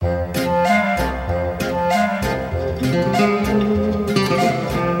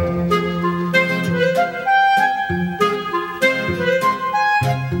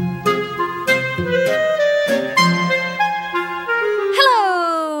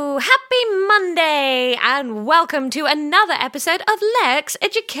and welcome to another episode of Lex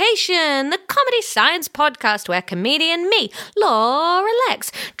Education, the comedy science podcast where comedian me, Laura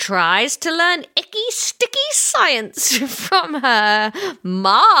Lex, tries to learn icky, sticky science from her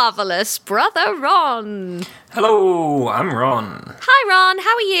marvellous brother Ron. Hello, I'm Ron. Hi Ron,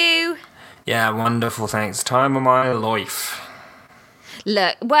 how are you? Yeah, wonderful, thanks. Time of my life.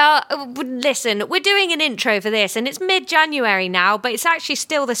 Look, well, listen, we're doing an intro for this, and it's mid-January now, but it's actually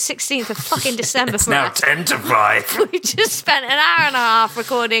still the 16th of fucking December It's for now us. 10 to 5. We just spent an hour and a half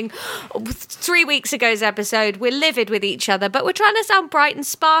recording 3 weeks ago's episode. We're livid with each other, but we're trying to sound bright and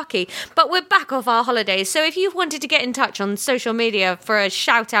sparky. But we're back off our holidays, so if you've wanted to get in touch on social media for a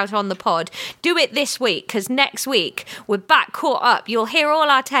shout-out on the pod, do it this week, because next week we're back caught up. You'll hear all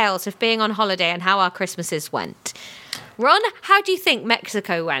our tales of being on holiday and how our Christmases went. Ron, how do you think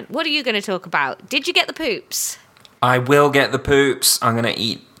Mexico went? What are you going to talk about? Did you get the poops? I will get the poops. I'm going to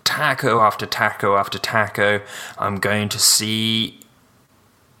eat taco after taco after taco. I'm going to see...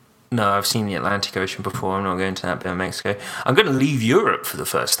 No, I've seen the Atlantic Ocean before. I'm not going to that bit of Mexico. I'm going to leave Europe for the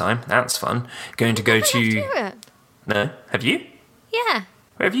first time. That's fun. Going to go to... Europe. No? Have you? Yeah.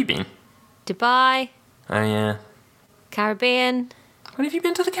 Where have you been? Dubai, Oh, yeah. Caribbean. When have you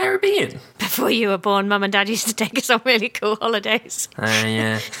been to the Caribbean? Before you were born, Mum and Dad used to take us on really cool holidays. Oh,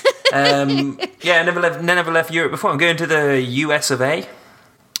 yeah. Yeah, I never left Europe before. I'm going to the US of A.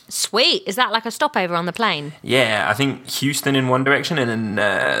 Sweet. Is that like a stopover on the plane? Yeah, I think Houston in one direction and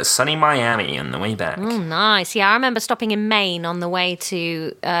then sunny Miami on the way back. Nice. Yeah, I remember stopping in Maine on the way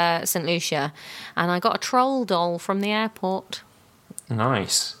to St. Lucia, and I got a troll doll from the airport.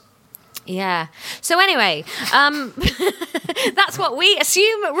 Nice. Yeah. So anyway, that's what we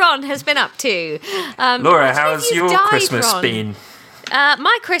assume Ron has been up to. Laura, how's your Christmas been?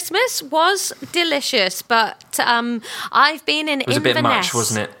 My Christmas was delicious, but I've been in Inverness. It was a bit much,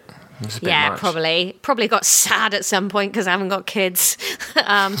 wasn't it? It was a bit much. Probably got sad at some point because I haven't got kids.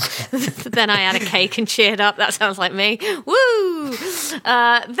 Then I had a cake and cheered up. That sounds like me. Woo!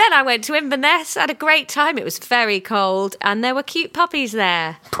 Then I went to Inverness, had a great time. It was very cold, and there were cute puppies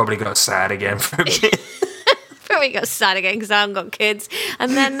there. Probably got sad again for a bit. Probably got sad again because I haven't got kids.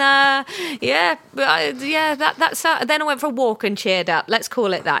 And then, that's then I went for a walk and cheered up. Let's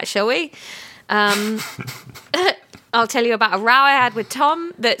call it that, shall we? I'll tell you about a row I had with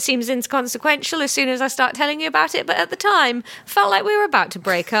Tom that seems inconsequential as soon as I start telling you about it, but at the time, felt like we were about to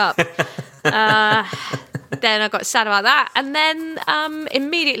break up. Then I got sad about that, and then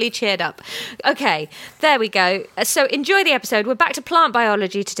immediately cheered up. Okay, there we go. So enjoy the episode. We're back to plant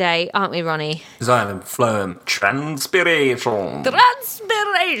biology today, aren't we, Ronnie? Xylem, phloem, transpiration.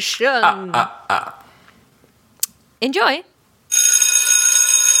 Transpiration. Enjoy.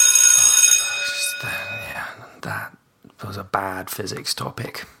 That was a bad physics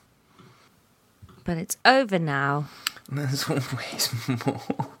topic. But it's over now. There's always more.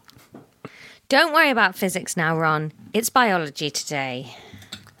 Don't worry about physics now, Ron. It's biology today.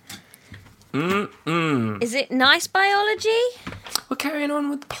 Is it nice biology? We're carrying on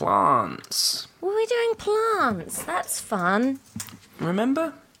with plants. Well, we're doing plants. That's fun.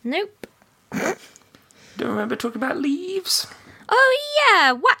 Remember? Nope. Don't remember talking about leaves? Oh,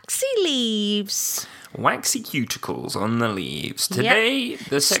 yeah, waxy leaves. Waxy cuticles on the leaves. Today,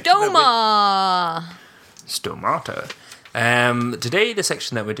 the section Stomata. Today, the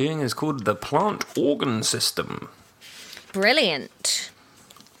section that we're doing is called the plant organ system. Brilliant.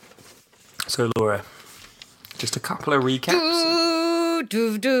 So, Laura, just a couple of recaps.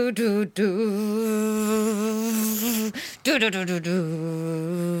 Do, do, do, do. Do, do, do, do,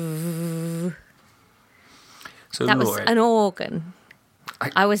 do. So, That Laura, was an organ.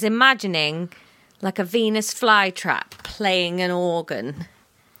 I was imagining like a Venus flytrap playing an organ.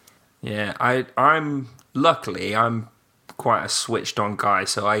 Yeah, I'm quite a switched on guy,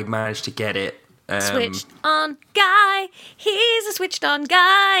 so I managed to get it. Switched on guy. He's a switched on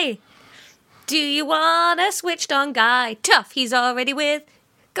guy. Do you want a switched on guy? Tough, he's already with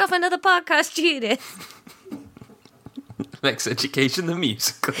Governor of the podcast, Judith. Lex Education, the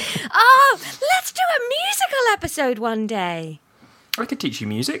musical. Oh, let's do a musical episode one day. I could teach you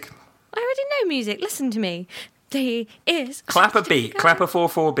music. I already know music. Listen to me. There is... Clap a beat. Clap a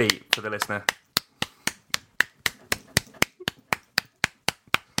 4/4 beat for the listener.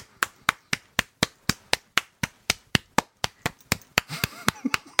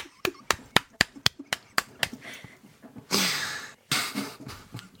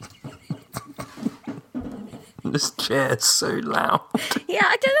 This chair's so loud. Yeah,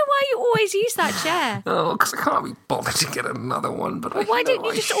 I don't know why you always use that chair. Oh, because I can't be bothered to get another one. But Why don't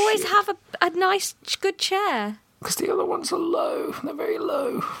you just always have a nice, good chair? Because the other ones are low. They're very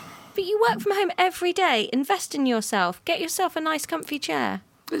low. But you work from home every day. Invest in yourself. Get yourself a nice, comfy chair.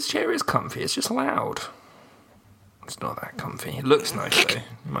 This chair is comfy. It's just loud. It's not that comfy. It looks nice, though.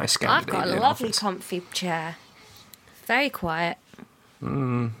 My I've got a lovely, office. comfy chair. Very quiet.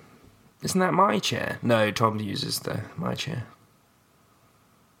 Isn't that my chair? No, Tom uses my chair.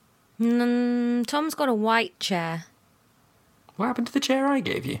 Tom's got a white chair. What happened to the chair I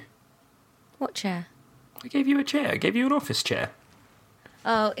gave you? What chair? I gave you a chair. I gave you an office chair.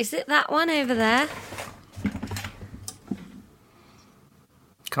 Oh, is it that one over there?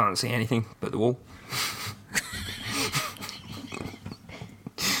 Can't see anything but the wall.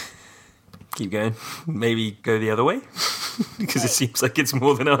 Keep going. Maybe go the other way. Because it seems like it's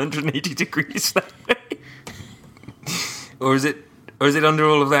more than 180 degrees that way. Or is it under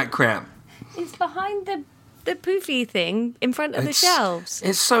all of that crap? It's behind the poofy thing in front of the shelves.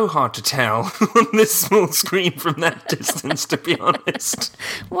 It's so hard to tell on this small screen from that distance, to be honest.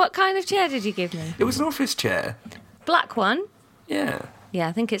 What kind of chair did you give me? It was an office chair. Black one? Yeah. Yeah,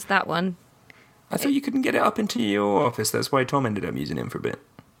 I think it's that one. I thought you couldn't get it up into your office. That's why Tom ended up using him for a bit.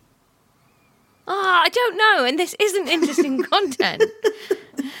 I don't know, and this isn't interesting content.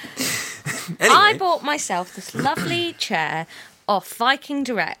 Anyway. I bought myself this lovely chair off Viking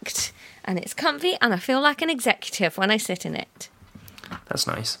Direct, and it's comfy, and I feel like an executive when I sit in it. That's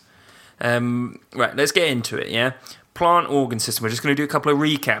nice. Right, let's get into it, yeah? Plant organ system. We're just going to do a couple of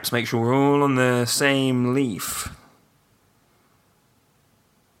recaps, make sure we're all on the same leaf.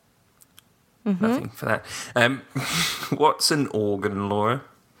 Mm-hmm. Nothing for that. What's an organ, Laura?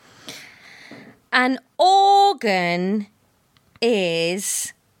 An organ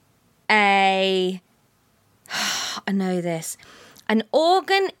is I know this. An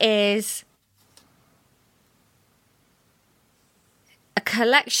organ is a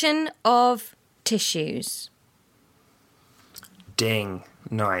collection of tissues. Ding.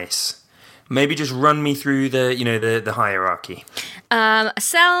 Nice. Maybe just run me through the hierarchy. A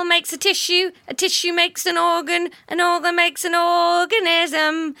cell makes a tissue makes an organ makes an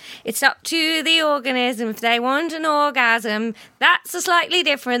organism. It's up to the organism if they want an orgasm. That's a slightly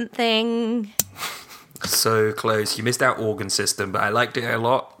different thing. So close. You missed out organ system, but I liked it a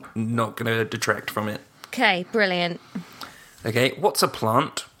lot. Not going to detract from it. Okay, brilliant. Okay, what's a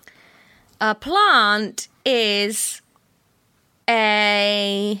plant? A plant is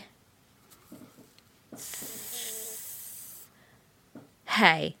a...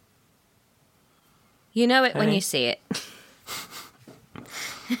 Hey. You know it when you see it.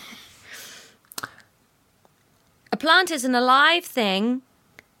 A plant is an alive thing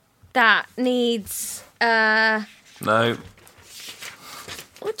that needs... No.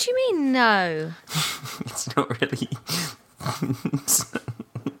 What do you mean, no? It's not really...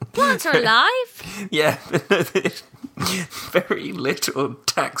 Plants are alive? Yeah. Very little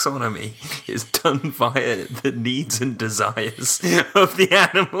taxonomy is done via the needs and desires of the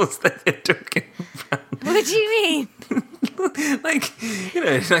animals that they're talking about. What do you mean?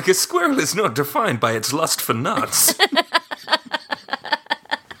 Like a squirrel is not defined by its lust for nuts.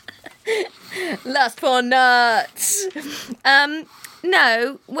 Lust for nuts.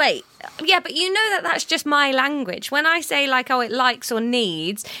 No, wait. Yeah, but you know that's just my language. When I say it likes or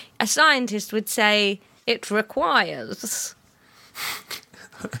needs, a scientist would say it requires.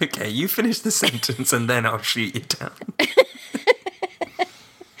 Okay, you finish the sentence and then I'll shoot you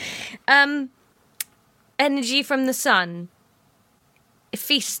down. Energy from the sun. It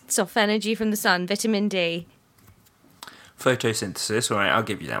feasts off energy from the sun, vitamin D. Photosynthesis, all right, I'll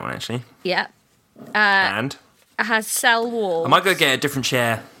give you that one actually. Yeah. And? It has cell walls. I might go get a different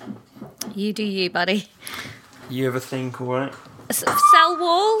chair. You do you, buddy. You ever think, all right? Cell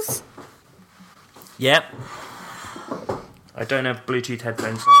walls? Yep. I don't have Bluetooth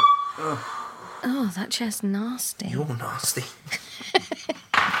headphones. So... Oh, that chair's nasty. You're nasty.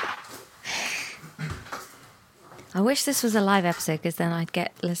 I wish this was a live episode because then I'd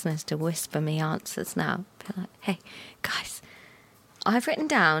get listeners to whisper me answers now. Be like, hey, guys, I've written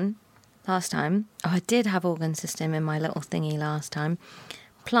down last time. Oh, I did have organ system in my little thingy last time.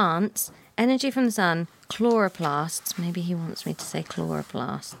 Plants, energy from the sun, chloroplasts. Maybe he wants me to say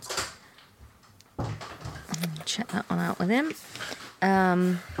chloroplasts. Check that one out with him.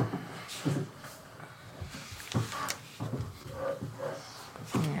 Yeah,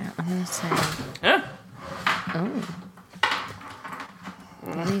 I'm going to say... Huh? Oh.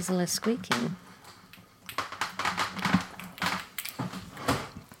 Weasel is squeaking.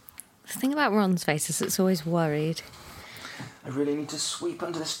 The thing about Ron's face is it's always worried. I really need to sweep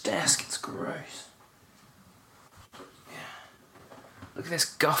under this desk. It's gross. Yeah. Look at this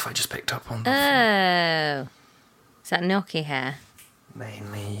guff I just picked up on. Oh. Is that gnocchi hair?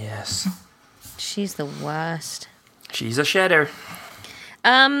 Mainly, yes. She's the worst. She's a shedder.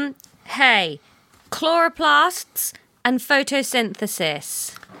 Hey, chloroplasts and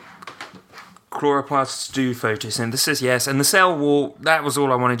photosynthesis. Chloroplasts do photosynthesis, yes. And the cell wall, that was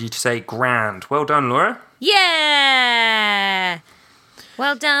all I wanted you to say. Grand. Well done, Laura. Yeah!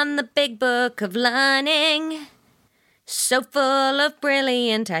 Well done, the big book of learning. So full of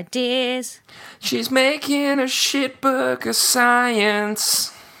brilliant ideas. She's making a shit book of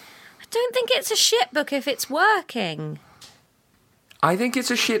science. I don't think it's a shit book if it's working. I think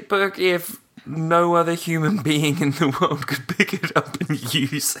it's a shit book if no other human being in the world could pick it up and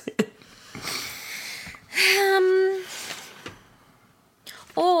use it.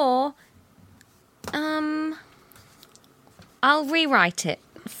 I'll rewrite it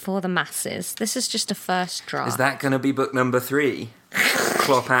for the masses. This is just a first draft. Is that going to be book number 3?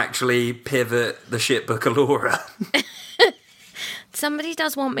 Klopp actually pivot the shit book of Laura. Somebody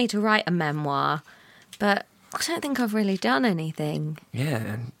does want me to write a memoir, but I don't think I've really done anything. Yeah,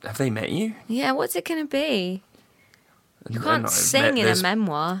 and have they met you? Yeah, what's it going to be? You can't sing in a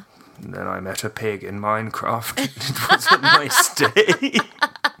memoir. And then I met a pig in Minecraft. It was a nice day.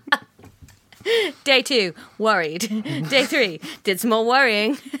 Day 2, worried. Day 3, did some more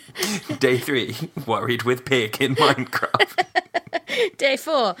worrying. Day 3, worried with pig in Minecraft. Day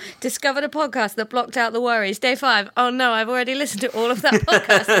 4, discovered a podcast that blocked out the worries. Day 5, oh no, I've already listened to all of that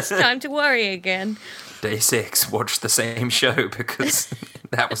podcast. It's time to worry again. Day 6, watched the same show because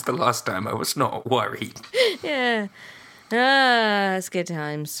that was the last time I was not worried. Yeah. Ah, it's good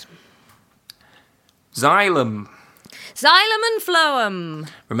times. Xylem. Xylem and phloem.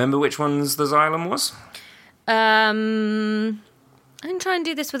 Remember which ones the xylem was? I'm going to try and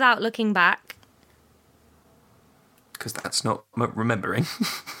do this without looking back. Because that's not remembering.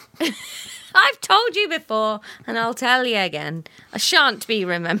 I've told you before, and I'll tell you again. I shan't be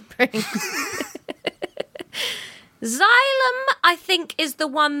remembering. Xylem, I think, is the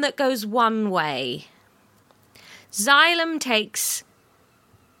one that goes one way. Xylem takes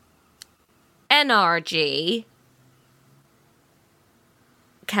NRG,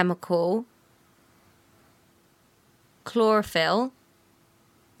 chemical, chlorophyll.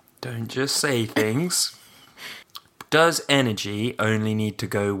 Don't just say things. Does energy only need to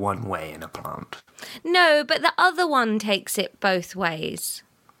go one way in a plant? No, but the other one takes it both ways.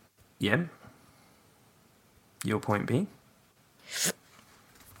 Yeah. Your point being?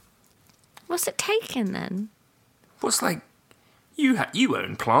 What's it taking then? What's like, you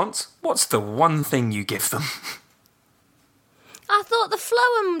own plants. What's the one thing you give them? I thought the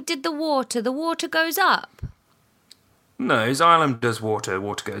phloem did the water. The water goes up. No, xylem does water.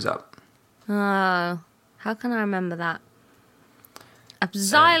 Water goes up. Oh, how can I remember that? A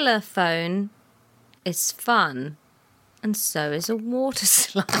xylophone is fun, and so is a water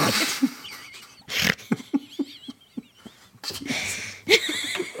slide.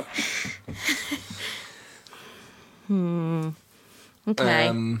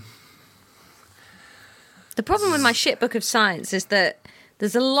 Okay. The problem with my shit book of science is that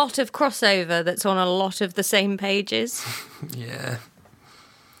there's a lot of crossover that's on a lot of the same pages. Yeah.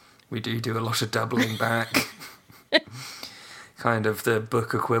 We do a lot of doubling back. Kind of the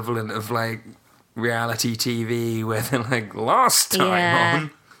book equivalent of like reality TV where they're like, last time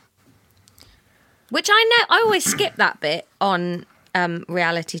on. Which I know, I always skip that bit on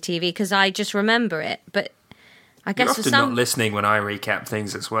reality TV because I just remember it. But I guess You're for often some... not listening when I recap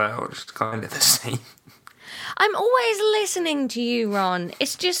things as well. It's kind of the same. I'm always listening to you, Ron.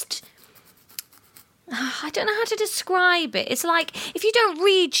 It's just... I don't know how to describe it. It's like if you don't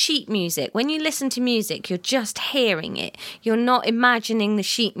read sheet music, when you listen to music, you're just hearing it. You're not imagining the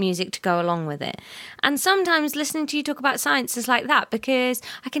sheet music to go along with it. And sometimes listening to you talk about science is like that because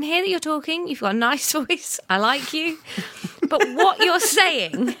I can hear that you're talking. You've got a nice voice. I like you. But what you're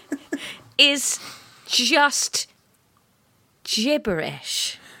saying is just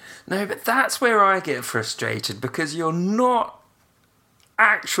gibberish. No, but that's where I get frustrated because you're not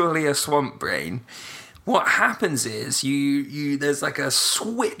actually a swamp brain. What happens is you there's like a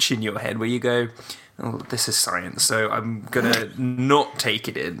switch in your head where you go, oh, this is science, so I'm gonna not take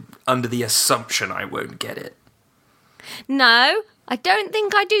it in under the assumption I won't get it. No, I don't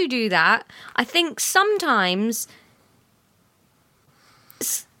think I do that. I think sometimes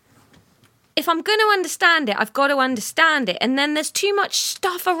if I'm going to understand it, I've got to understand it. And then there's too much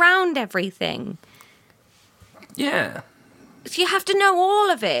stuff around everything. Yeah. You have to know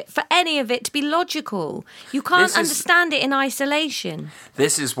all of it for any of it to be logical. You can't understand it in isolation.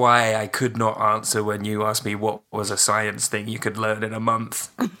 This is why I could not answer when you asked me what was a science thing you could learn in a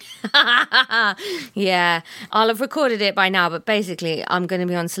month. Yeah, I'll have recorded it by now, but basically I'm going to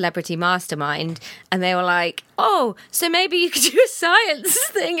be on Celebrity Mastermind, and they were like, oh, so maybe you could do a science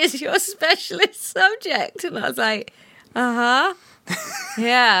thing as your specialist subject. And I was like, uh-huh.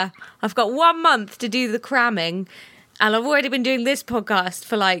 Yeah, I've got 1 month to do the cramming. And I've already been doing this podcast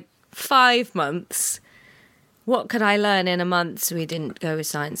for like 5 months. What could I learn in a month? So we didn't go with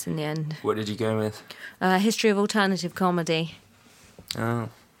science in the end. What did you go with? History of alternative comedy. Oh.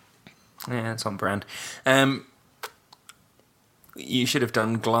 Yeah, that's on brand. You should have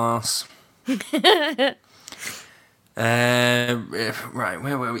done glass. Right,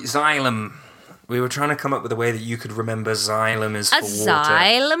 where were we? Xylem. We were trying to come up with a way that you could remember xylem is for A water.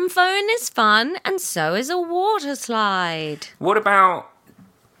 xylem phone is fun, and so is a water slide. What about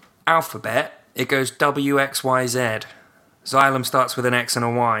alphabet? It goes W, X, Y, Z. Xylem starts with an X and a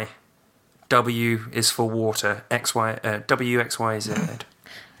Y. W is for water. X, Y, W, X, Y, Z.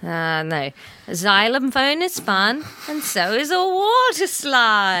 No. A xylem phone is fun, and so is a water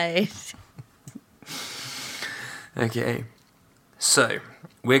slide. Okay. So,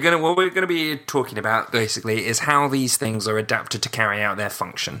 what we're gonna be talking about basically is how these things are adapted to carry out their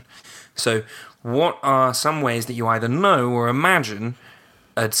function. So, what are some ways that you either know or imagine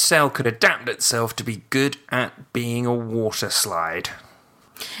a cell could adapt itself to be good at being a water slide?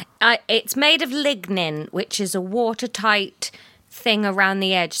 It's made of lignin, which is a watertight thing around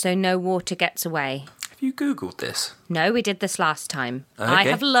the edge, so no water gets away. Have you Googled this? No, we did this last time. Okay. I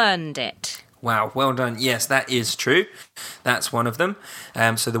have learned it. Wow, well done. Yes, that is true. That's one of them.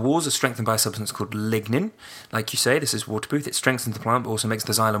 So the walls are strengthened by a substance called lignin. Like you say, this is waterproof. It strengthens the plant, but also makes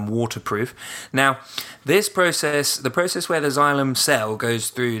the xylem waterproof. Now, this process, the process where the xylem cell goes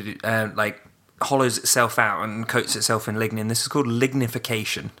through, hollows itself out and coats itself in lignin, this is called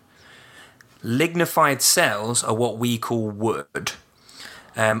lignification. Lignified cells are what we call wood.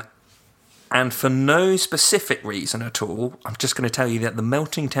 And for no specific reason at all, I'm just going to tell you that the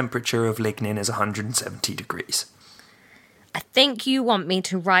melting temperature of lignin is 170 degrees. I think you want me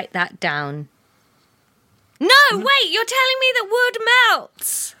to write that down. No, wait, you're telling me that wood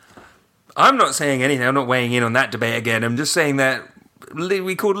melts. I'm not saying anything. I'm not weighing in on that debate again. I'm just saying that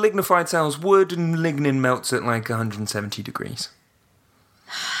we call lignified cells wood, and lignin melts at like 170 degrees.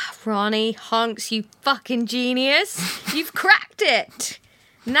 Ronnie Honks, you fucking genius. You've cracked it.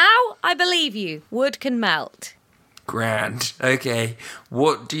 Now I believe you. Wood can melt. Grand. Okay.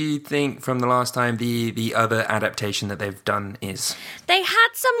 What do you think from the last time the other adaptation that they've done is? They had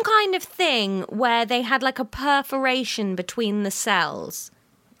some kind of thing where they had like a perforation between the cells.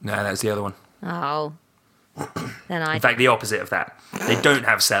 No, that's the other one. Oh. Then In fact, the opposite of that. They don't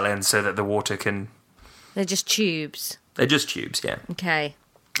have cell ends so that the water can... They're just tubes. They're just tubes, yeah. Okay.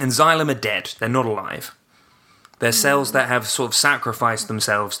 And xylem are dead. They're not alive. They're cells that have sort of sacrificed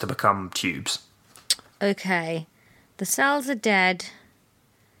themselves to become tubes. Okay. The cells are dead,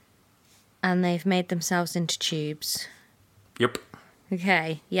 and they've made themselves into tubes. Yep.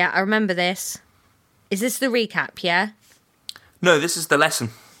 Okay. Yeah, I remember this. Is this the recap, yeah? No, this is the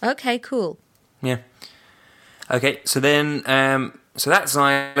lesson. Okay, cool. Yeah. Okay, so then, so that's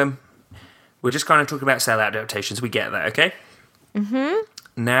xylem. We're just kind of talking about cell adaptations. We get that, okay?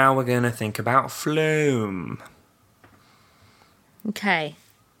 Mm-hmm. Now we're going to think about phloem. Okay.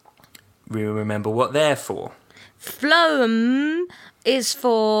 We remember what they're for. Phloem is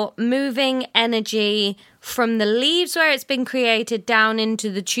for moving energy from the leaves where it's been created down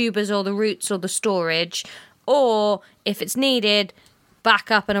into the tubers or the roots or the storage, or, if it's needed, back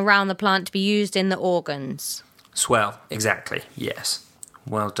up and around the plant to be used in the organs. Swell, exactly, yes.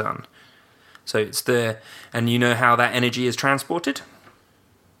 Well done. So it's the... And you know how that energy is transported?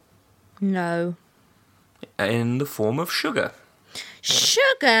 No. In the form of sugar.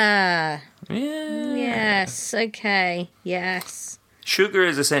 Sugar! Yeah. Yes, okay, yes. Sugar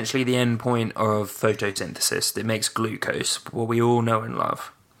is essentially the end point of photosynthesis. It makes glucose, what we all know and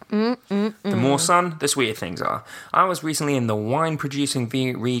love. The more sun, the sweeter things are. I was recently in the wine-producing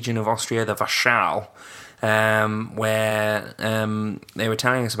region of Austria, the Warschau, where they were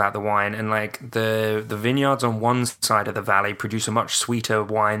telling us about the wine, and like the vineyards on one side of the valley produce a much sweeter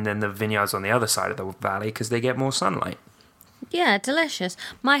wine than the vineyards on the other side of the valley because they get more sunlight. Yeah, delicious.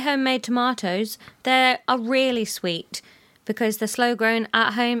 My homemade tomatoes, they are really sweet because they're slow grown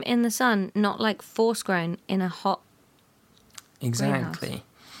at home in the sun, not like force grown in a hot Exactly.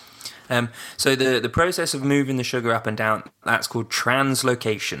 So the process of moving the sugar up and down, that's called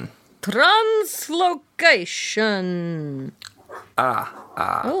translocation. Translocation.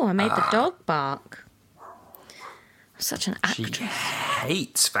 Oh, I made the dog bark. Such an She actress.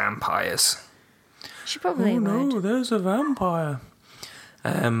 hates vampires. She probably would. There's a vampire.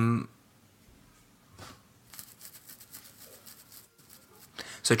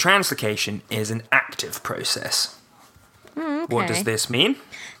 So translocation is an active process. Okay. What does this mean?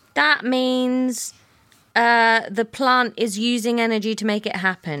 That means the plant is using energy to make it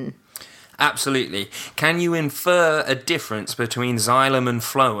happen. Absolutely. Can you infer a difference between xylem and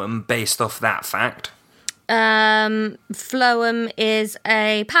phloem based off that fact? Phloem is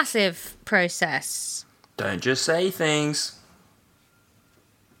a passive process. Don't just say things.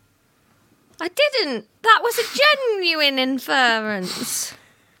 I didn't. That was a genuine inference.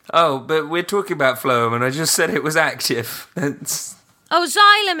 Oh, but we're talking about phloem, and I just said it was active. It's... Oh,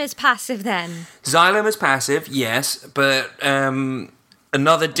 xylem is passive then. Xylem is passive, yes, but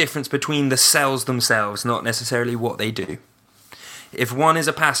another difference between the cells themselves, not necessarily what they do. If one is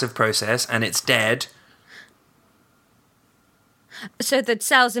a passive process and it's dead... So the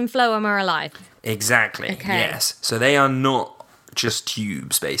cells in phloem are alive. Exactly, Okay. yes. So they are not just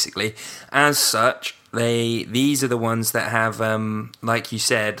tubes, basically. As such, these are the ones that have, like you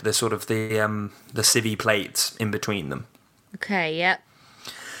said, the sort of the civvy plates in between them. Okay, yep.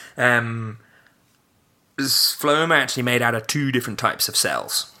 Phloem are actually made out of two different types of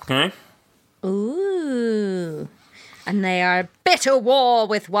cells. Okay. Ooh. And they are at bitter war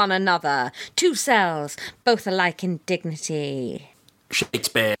with one another. Two cells, both alike in dignity.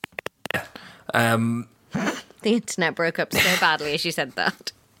 Shakespeare. The internet broke up so badly as you said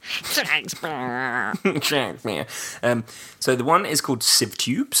that. Shakespeare. Shakespeare. So the one is called sieve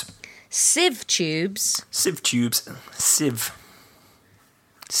tubes. Sieve tubes. Sieve tubes. Sieve.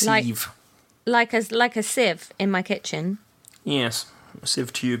 Like- Sieve. Like a sieve in my kitchen. Yes.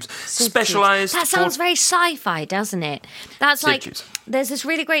 Sieve tubes. Sieve Specialised. tubes. That sounds very sci-fi, doesn't it? That's Sieve like tubes. There's this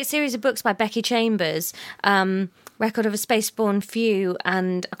really great series of books by Becky Chambers, Record of a Spaceborne Few,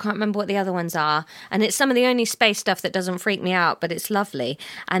 and I can't remember what the other ones are. And it's some of the only space stuff that doesn't freak me out, but it's lovely.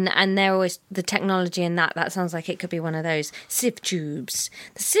 And they're always the technology in that sounds like it could be one of those sieve tubes.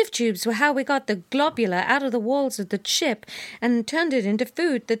 The sieve tubes were how we got the globular out of the walls of the ship and turned it into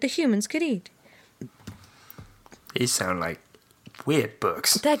food that the humans could eat. These sound like weird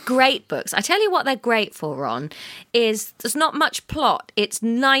books. They're great books. I tell you what they're great for, Ron, is there's not much plot. It's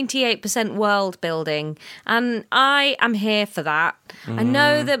 98% world building. And I am here for that. I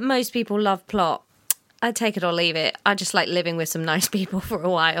know that most people love plot. I take it or leave it. I just like living with some nice people for a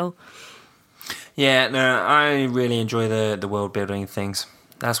while. Yeah, no, I really enjoy the world building things.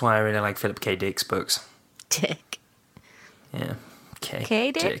 That's why I really like Philip K. Dick's books. Dick. Yeah.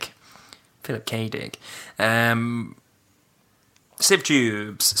 K. Dick? Philip K. Dick. Sieve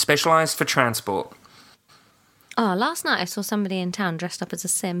tubes, specialised for transport. Oh, last night I saw somebody in town dressed up as a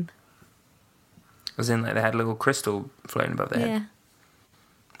sim. As in, like, they had a little crystal floating above their head.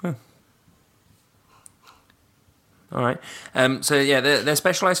 Yeah. All right. So, yeah, they're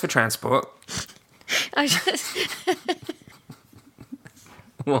specialised for transport. I just...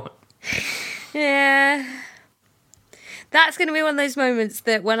 What? Yeah. That's going to be one of those moments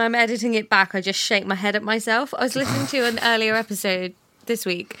that when I'm editing it back, I just shake my head at myself. I was listening to an earlier episode this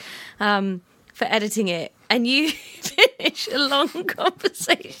week for editing it, and you finish a long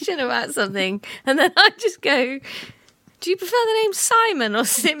conversation about something, and then I just go, do you prefer the name Simon or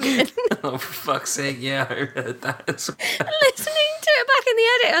Simeon? Oh, for fuck's sake, yeah, I heard that. Listening to it back in the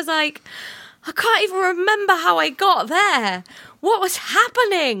edit, I was like, I can't even remember how I got there. What was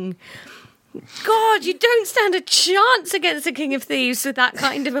happening? God, you don't stand a chance against the King of Thieves with that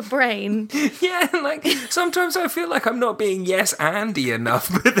kind of a brain. Yeah, like, sometimes I feel like I'm not being yes-andy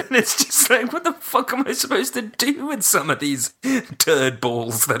enough, but then it's just like, what the fuck am I supposed to do with some of these turd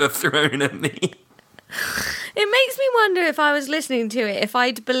balls that are thrown at me? It makes me wonder if I was listening to it, if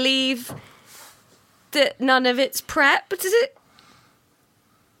I'd believe that none of it's prepped.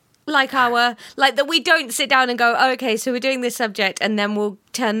 Like that we don't sit down and go, oh, okay, so we're doing this subject and then we'll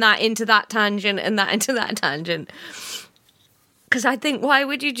turn that into that tangent and that into that tangent. Because I think, why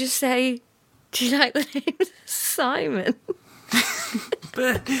would you just say, do you like the name Simon?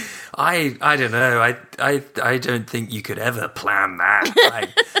 But I don't know. I don't think you could ever plan that.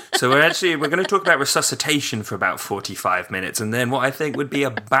 So we're going to talk about resuscitation for about 45 minutes, and then what I think would be a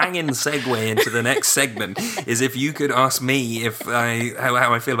banging segue into the next segment is if you could ask me how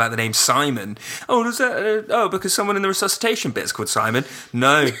I feel about the name Simon. Oh, does that? Because someone in the resuscitation bit's called Simon.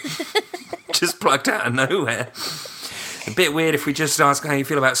 No, just plucked out of nowhere. A bit weird if we just ask how you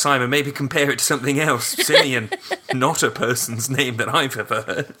feel about Simon, maybe compare it to something else. Simeon, not a person's name that I've ever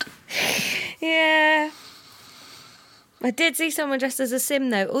heard. Yeah. I did see someone dressed as a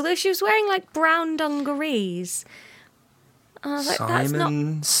sim, though, although she was wearing, like, brown dungarees. I was like, that's not...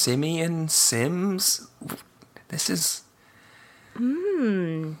 Simon, Simeon, Sims? This is...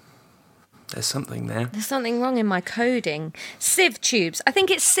 There's something there. There's something wrong in my coding. Sieve tubes. I think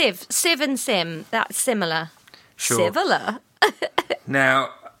it's sieve. Sieve and sim. That's similar. Sure. Similar. Now,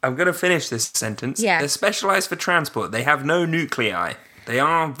 I'm going to finish this sentence. Yeah. They're specialised for transport. They have no nuclei. They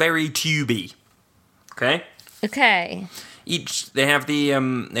are very tubey. Okay? Okay. They have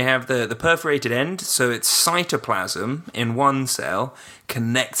the perforated end, so its cytoplasm in one cell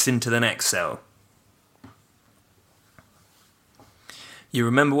connects into the next cell. You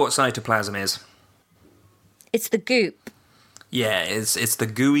remember what cytoplasm is? It's the goop. Yeah, it's the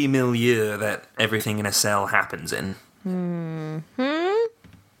gooey milieu that everything in a cell happens in.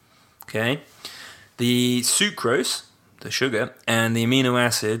 Okay. The sucrose, the sugar, and the amino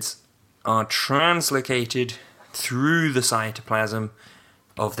acids are translocated through the cytoplasm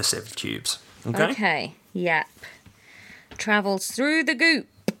of the sieve tubes. Okay? Yep. Travels through the goop.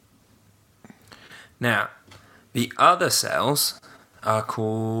 Now, the other cells are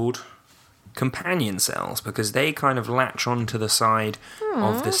called companion cells because they kind of latch onto the side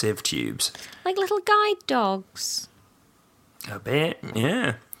of the sieve tubes. Like little guide dogs. A bit,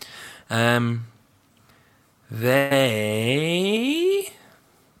 yeah. They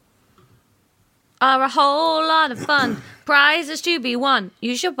are a whole lot of fun. Prizes to be won.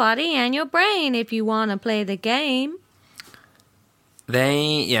 Use your body and your brain if you want to play the game.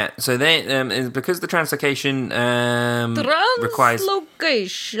 So because the translocation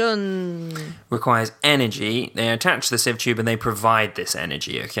requires energy, they attach to the sieve tube and they provide this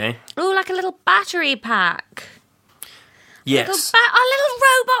energy, okay? Oh, like a little battery pack. Yes. A little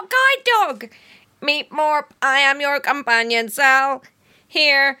robot guide dog. Meet Morp, I am your companion cell.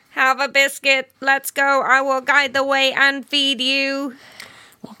 Here, have a biscuit. Let's go. I will guide the way and feed you.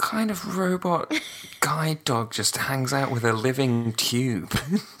 What kind of robot guide dog just hangs out with a living tube?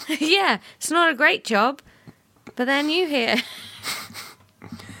 Yeah, it's not a great job. But then you hear.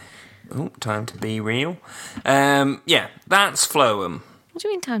 Oh, time to be real. Yeah, that's Floam. What do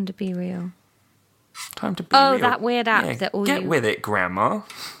you mean time to be real? Time to be real. Oh, that weird app that all Get with it, Grandma.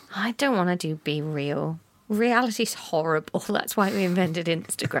 I don't want to do Be Real. Reality's horrible. That's why we invented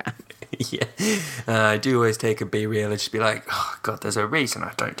Instagram. Yeah. I do always take a Be Real and just be like, oh, God, there's a reason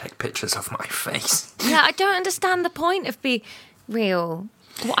I don't take pictures of my face. Yeah, I don't understand the point of Be Real.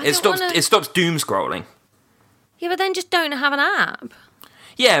 It stops doom scrolling. Yeah, but then just don't have an app.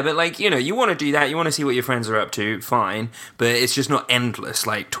 Yeah, but like, you want to do that, you want to see what your friends are up to, fine, but it's just not endless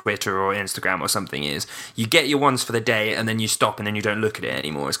like Twitter or Instagram or something is. You get your ones for the day and then you stop and then you don't look at it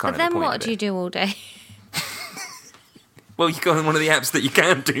anymore. It's kind of the point. Then what do you do all day? Well, you go on one of the apps that you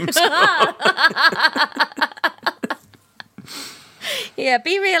can doom scroll. Yeah,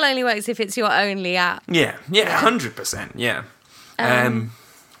 Be Real only works if it's your only app. Yeah, 100%, yeah.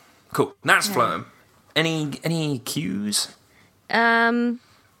 Cool, that's Floam. Any cues? Are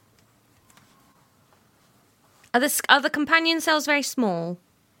the companion cells very small?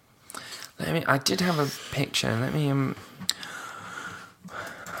 I did have a picture. Let me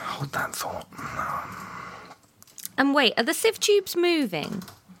hold that thought. And wait, are the sieve tubes moving?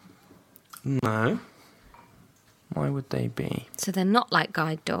 No. Why would they be? So they're not like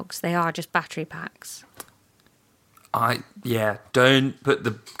guide dogs. They are just battery packs. Don't put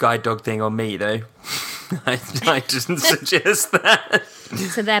the guide dog thing on me though. I didn't suggest that.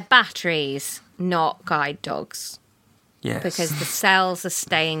 So they're batteries, not guide dogs. Yes. Because the cells are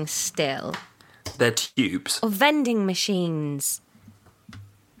staying still. They're tubes. Or vending machines.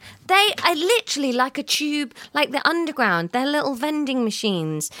 They are literally like a tube, like the underground. They're little vending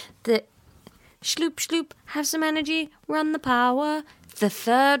machines that shloop, shloop, have some energy, run the power. The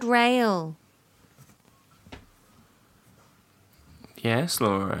third rail. Yes,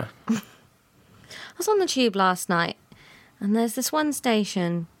 Laura. I was on the tube last night and there's this one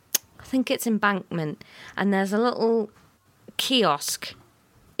station, I think it's Embankment, and there's a little kiosk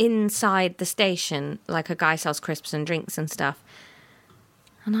inside the station, like a guy sells crisps and drinks and stuff.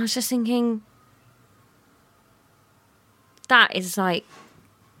 And I was just thinking, that is like,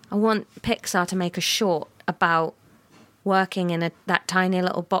 I want Pixar to make a short about working in that tiny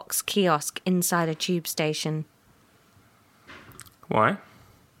little box kiosk inside a tube station. Why?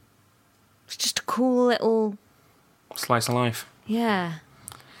 It's just a cool little... slice of life. Yeah.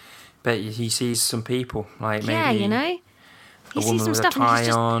 Bet he sees some people, like maybe... Yeah, He sees some stuff and he's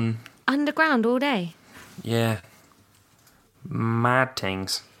just underground all day. Yeah. Mad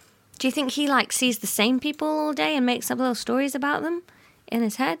things. Do you think he sees the same people all day and makes up little stories about them in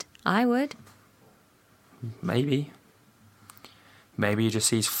his head? I would. Maybe. Maybe he just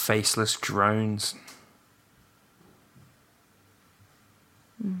sees faceless drones.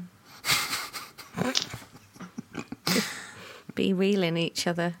 Be reeling each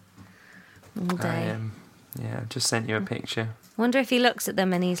other all day. Yeah, just sent you a picture. Wonder if he looks at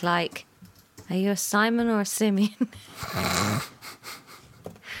them and he's like, "Are you a Simon or a Simeon?"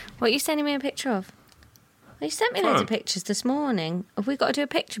 What are you sending me a picture of? Well, you sent me loads of pictures this morning. Have we got to do a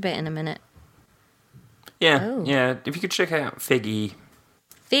picture bit in a minute? Yeah, Oh. yeah. If you could check out Figgy.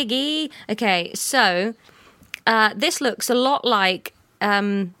 Figgy. Okay, so this looks a lot like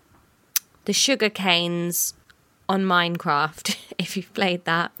the sugar canes on Minecraft, if you've played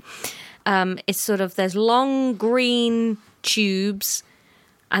that. It's sort of, there's long green tubes,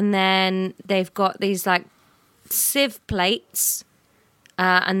 and then they've got these like sieve plates,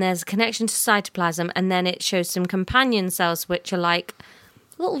 and there's a connection to cytoplasm, and then it shows some companion cells which are like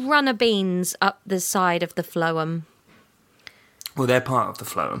little runner beans up the side of the phloem. Well, they're part of the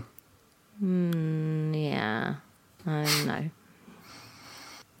phloem. Yeah, I don't know.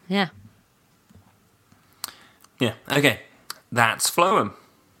 Yeah. Yeah, okay. That's phloem.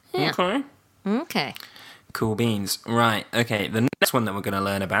 Yeah. Okay. Okay. Cool beans. Right, okay. The next one that we're going to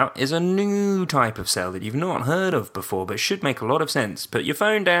learn about is a new type of cell that you've not heard of before, but should make a lot of sense. Put your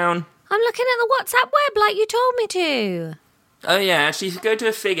phone down. I'm looking at the WhatsApp web like you told me to. Oh, yeah, actually, go to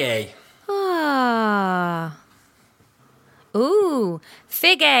a Fig A. Ah. Ooh,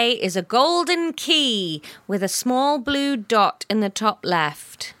 Fig A is a golden key with a small blue dot in the top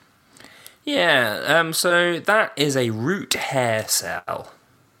left. Yeah, so that is a root hair cell.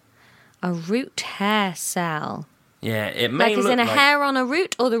 A root hair cell. Yeah, it may Like as look in a like... hair on a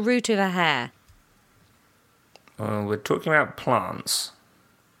root or the root of a hair? Well, we're talking about plants.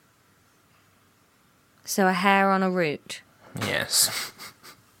 So a hair on a root. Yes.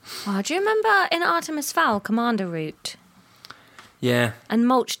 Oh, do you remember in Artemis Fowl, Commander Root? Yeah. And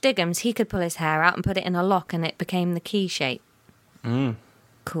Mulch Diggums, he could pull his hair out and put it in a lock and it became the key shape.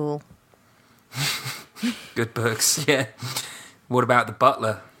 Cool. Good books, yeah. What about the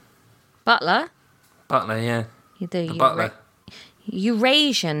butler? Butler? Butler, yeah. The butler.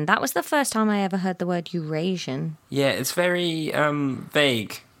 Eurasian. That was the first time I ever heard the word Eurasian. Yeah, it's very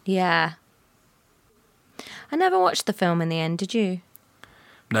vague. Yeah. I never watched the film in the end, did you?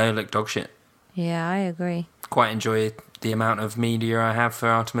 No, look, dog shit. Yeah, I agree. Quite enjoy the amount of media I have for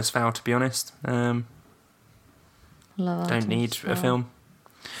Artemis Fowl, to be honest. Love Don't need Artemis a Fowl.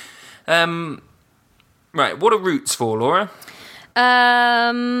 film. Right, what are roots for, Laura?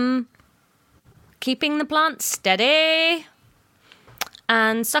 Keeping the plant steady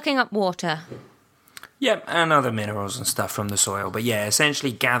and sucking up water. Yep, and other minerals and stuff from the soil. But yeah,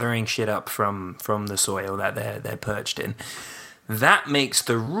 essentially gathering shit up from the soil that they're perched in. That makes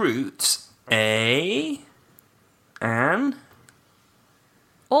the roots an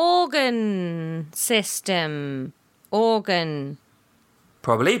organ system. Organ.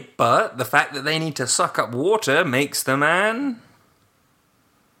 Probably, but the fact that they need to suck up water makes them an...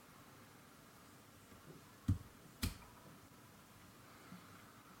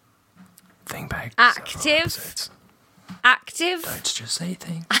 Think back. Active. Active. Don't just say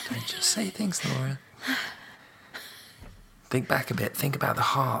things. Don't just say things, Laura. Think back a bit. Think about the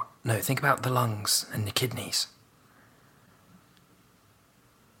heart. No, think about the lungs and the kidneys.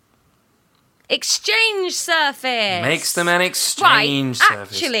 Exchange surface. Makes them an exchange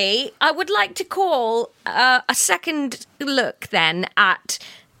surface. Actually, I would like to call a second look then at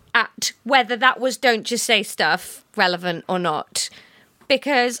whether that was don't just say stuff relevant or not.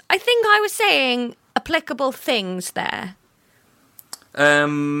 Because I think I was saying applicable things there.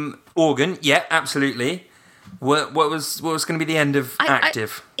 Organ, yeah, absolutely. What was going to be the end of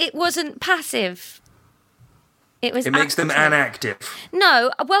active? It wasn't passive. It was. It makes them inactive. No,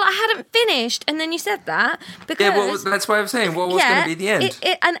 well, I hadn't finished, and then you said that because Yeah, that's why I'm saying. What was going to be the end?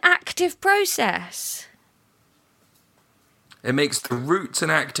 An active process. It makes the roots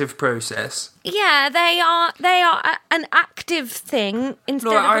an active process. Yeah, they are an active thing instead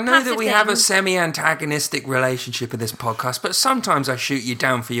Laura, of a I know passive that we thing. have a semi-antagonistic relationship in this podcast, but sometimes I shoot you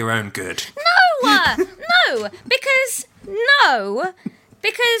down for your own good. No, because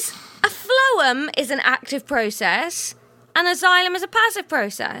a phloem is an active process and a xylem is a passive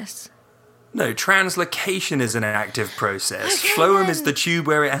process. No, translocation is an active process. Okay, Phloem then. is the tube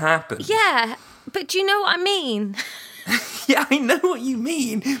where it happens. Yeah, but do you know what I mean? Yeah, I know what you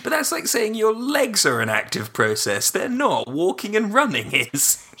mean, but that's like saying your legs are an active process. They're not. Walking and running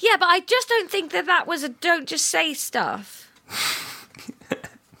is. Yeah, but I just don't think that was a don't just say stuff.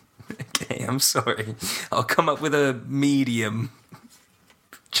 Okay, I'm sorry. I'll come up with a medium.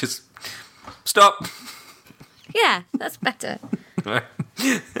 Just stop. Yeah, that's better.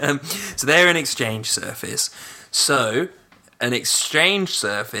 So they're an exchange surface. So an exchange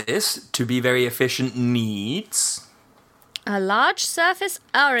surface, to be very efficient, needs... A large surface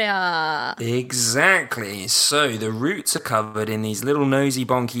area. Exactly. So the roots are covered in these little nosy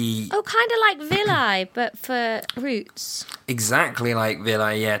bonky... Oh, kind of like villi, but for roots. Exactly like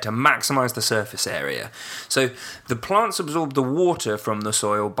villi, yeah, to maximise the surface area. So the plants absorb the water from the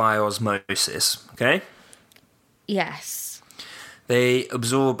soil by osmosis, okay? Yes. They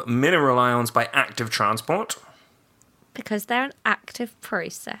absorb mineral ions by active transport. Because they're an active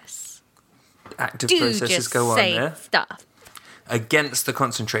process. Active processes go on there. Stuff. Against the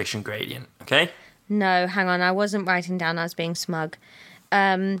concentration gradient, okay? No, hang on, I wasn't writing down, I was being smug.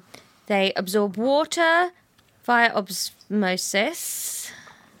 They absorb water via osmosis.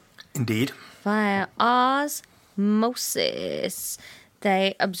 Indeed. Via osmosis.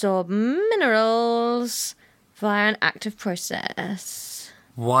 They absorb minerals via an active process.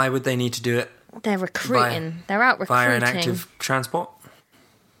 Why would they need to do it? They're recruiting. They're out recruiting. Via an active transport?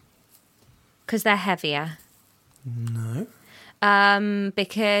 Because they're heavier. No.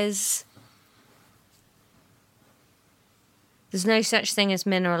 Because there's no such thing as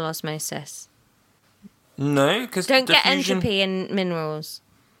mineral osmosis. No, because Don't get entropy in minerals.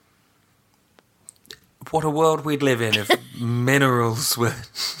 What a world we'd live in if minerals were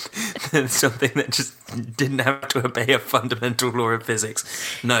something that just didn't have to obey a fundamental law of physics.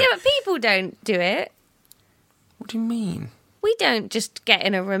 No. Yeah, but people don't do it. What do you mean? We don't just get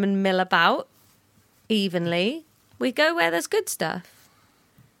in a room and mill about evenly. We go where there's good stuff.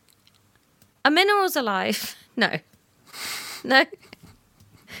 Are minerals alive? No. No?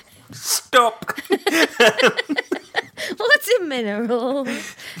 Stop! What's a mineral?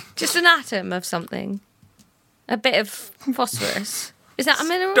 Just an atom of something. A bit of phosphorus. Is that a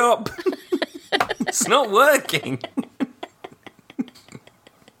mineral? Stop! It's not working.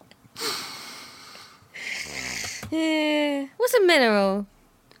 Yeah. What's a mineral?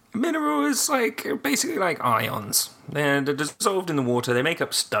 Mineral is basically like ions. They're dissolved in the water. They make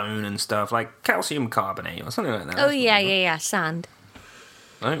up stone and stuff, like calcium carbonate or something like that. Oh, yeah. Sand.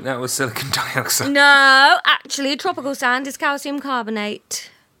 No, that was silicon dioxide. No, actually, tropical sand is calcium carbonate.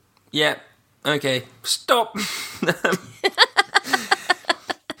 Yeah. Okay. Stop.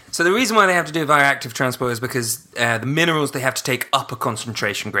 So the reason why they have to do it via active transport is because the minerals, they have to take up a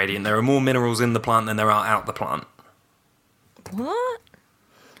concentration gradient. There are more minerals in the plant than there are out the plant. What?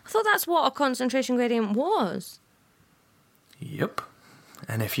 I thought that's what a concentration gradient was. Yep.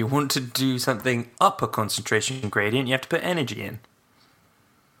 And if you want to do something up a concentration gradient, you have to put energy in.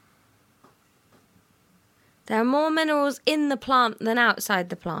 There are more minerals in the plant than outside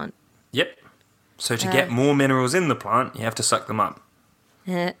the plant. Yep. So to get more minerals in the plant, you have to suck them up.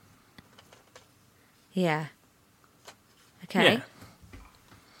 Yeah. Okay. Yeah.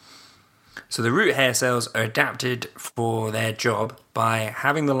 So the root hair cells are adapted for their job by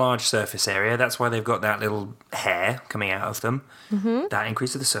having the large surface area. That's why they've got that little hair coming out of them. Mm-hmm. That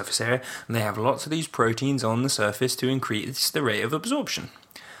increases the surface area. And they have lots of these proteins on the surface to increase the rate of absorption.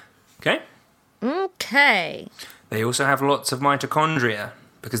 Okay? Okay. They also have lots of mitochondria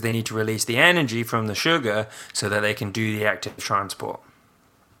because they need to release the energy from the sugar so that they can do the active transport.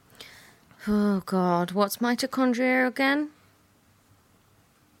 Oh, God. What's mitochondria again?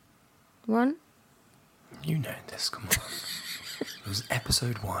 One? You know this, come on. It was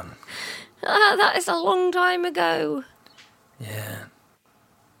episode 1. Ah, that is a long time ago. Yeah.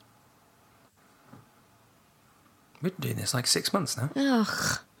 We've been doing this 6 months now.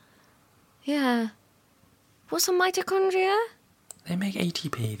 Ugh. Yeah. What's a mitochondria? They make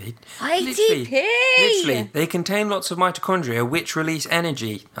ATP. ATP! Literally, they contain lots of mitochondria which release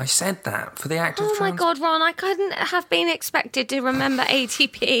energy. I said that for the active Oh my God, Ron, I couldn't have been expected to remember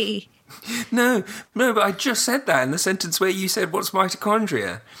ATP. No, but I just said that in the sentence where you said, what's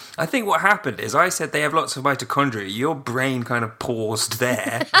mitochondria? I think what happened is I said they have lots of mitochondria. Your brain kind of paused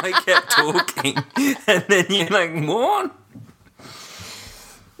there. I kept talking. And then you're like, what?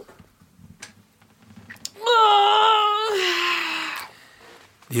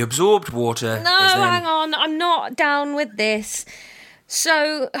 The absorbed water No, is then... hang on. I'm not down with this.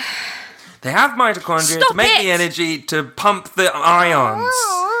 So... They have mitochondria Stop to make it! the energy to pump the ions.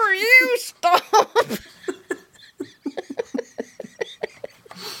 Oh, you stop!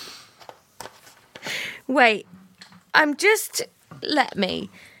 Wait. Let me.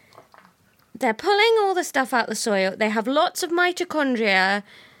 They're pulling all the stuff out the soil. They have lots of mitochondria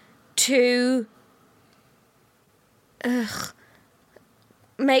to...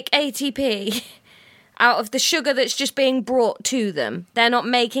 make ATP. out of the sugar that's just being brought to them. They're not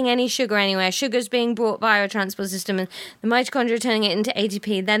making any sugar anywhere. Sugar's being brought via a transport system, and the mitochondria are turning it into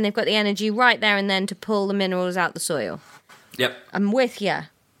ATP. Then they've got the energy right there and then to pull the minerals out the soil. Yep. I'm with you.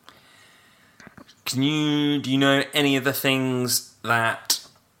 Do you know any of the things that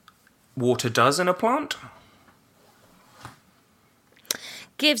water does in a plant?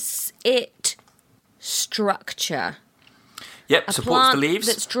 Gives it structure. Yep, A supports plant the leaves.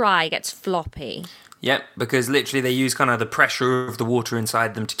 that's dry gets floppy. Yep, because literally they use kind of the pressure of the water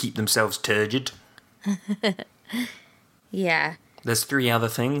inside them to keep themselves turgid. Yeah. There's 3 other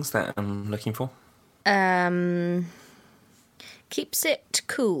things that I'm looking for. Keeps it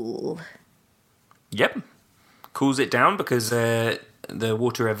cool. Yep. Cools it down because the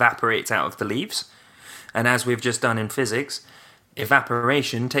water evaporates out of the leaves. And as we've just done in physics,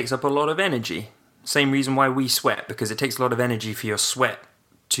 evaporation takes up a lot of energy. Same reason why we sweat, because it takes a lot of energy for your sweat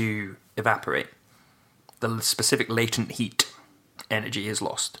to evaporate. The specific latent heat energy is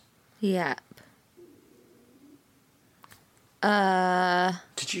lost. Yep.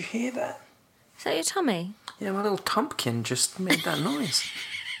 Did you hear that? Is that your tummy? Yeah, my little tumpkin just made that noise.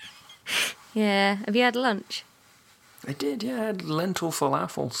 Yeah. Have you had lunch? I did, yeah. I had lentil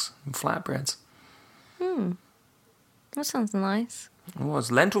falafels and flatbreads. That sounds nice. It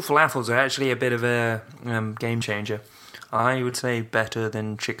was. Lentil falafels are actually a bit of a game changer. I would say better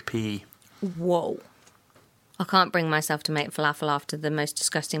than chickpea. Whoa. I can't bring myself to make falafel after the most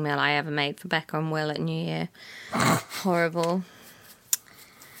disgusting meal I ever made for Becca and Will at New Year. Horrible.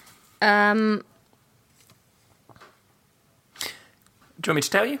 Do you want me to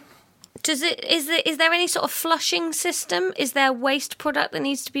tell you? Is there any sort of flushing system? Is there waste product that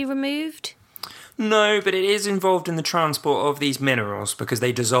needs to be removed? No, but it is involved in the transport of these minerals because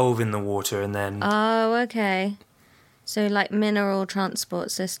they dissolve in the water and then... Oh, okay. So like mineral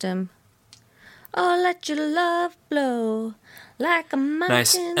transport system. Oh, let your love blow like a mountain.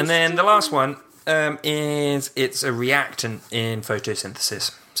 Nice. And then the last one is it's a reactant in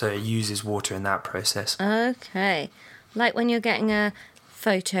photosynthesis. So it uses water in that process. Okay. Like when you're getting a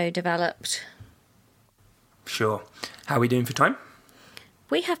photo developed. Sure. How are we doing for time?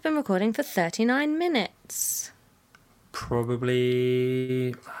 We have been recording for 39 minutes.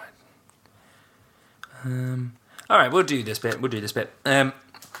 Probably... all right, we'll do this bit. We're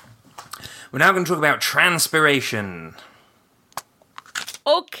now going to talk about transpiration.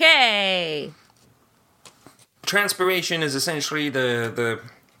 Okay. Transpiration is essentially the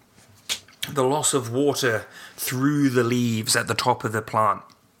loss of water through the leaves at the top of the plant.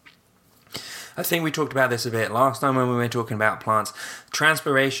 I think we talked about this a bit last time when we were talking about plants.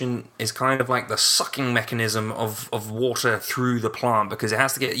 Transpiration is kind of like the sucking mechanism of water through the plant because it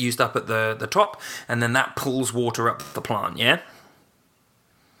has to get used up at the top and then that pulls water up the plant, yeah?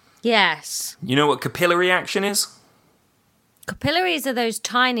 Yes. You know what capillary action is? Capillaries are those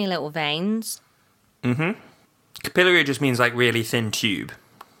tiny little veins. Mm-hmm. Capillary just means like really thin tube,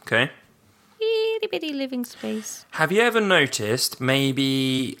 okay? Itty bitty living space. Have you ever noticed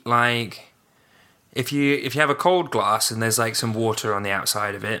maybe like if you have a cold glass and there's like some water on the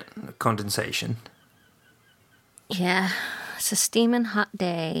outside of it, condensation. Yeah, it's a steaming hot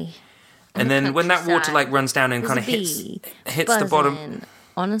day. And then when that water like runs down and kind of hits the bottom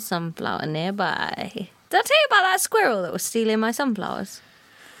on a sunflower nearby. Did I tell you about that squirrel that was stealing my sunflowers?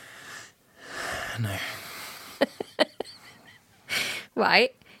 No.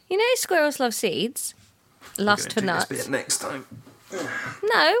 Right. You know squirrels love seeds. Lust for nuts. This bit next time.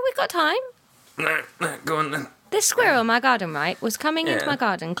 No, we've got time. No, go on then. This squirrel in my garden, right, was coming into my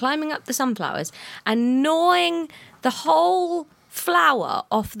garden, climbing up the sunflowers and gnawing the whole flower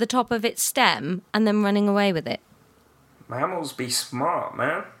off the top of its stem and then running away with it. Mammals be smart,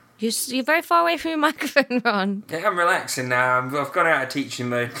 man. You're very far away from your microphone, Ron. Yeah, I'm relaxing now. I've gone out of teaching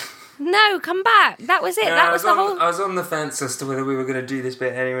mode. No, come back. That was it. No, that was the whole... I was on the fence as to whether we were going to do this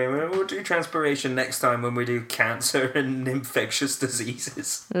bit anyway. We'll do transpiration next time when we do cancer and infectious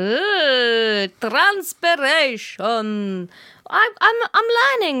diseases. Ooh, transpiration.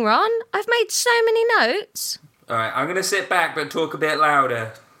 I'm learning, Ron. I've made so many notes. All right, I'm going to sit back but talk a bit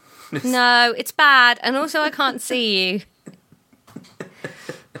louder. No, it's bad, and also I can't see you.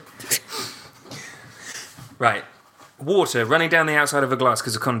 Right. Water running down the outside of a glass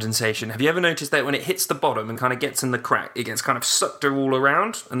because of condensation. Have you ever noticed that when it hits the bottom and kind of gets in the crack, it gets kind of sucked all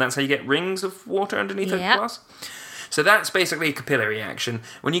around, and that's how you get rings of water underneath a glass? So that's basically capillary action.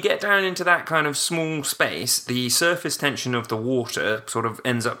 When you get down into that kind of small space, the surface tension of the water sort of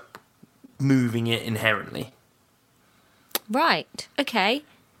ends up moving it inherently. Right. Okay.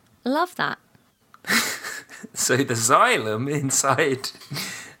 Love that. So the xylem inside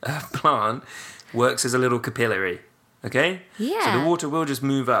a plant works as a little capillary. Okay? Yeah. So the water will just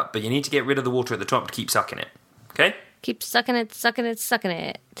move up, but you need to get rid of the water at the top to keep sucking it. Okay? Keep sucking it, sucking it, sucking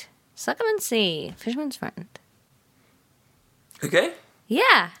it. Suck 'em and see. Fisherman's friend. Okay?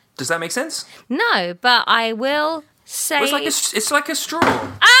 Yeah. Does that make sense? No, but I will say... Well, it's like a straw.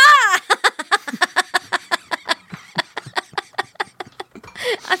 Ah!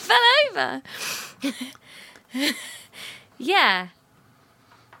 I fell over. Yeah.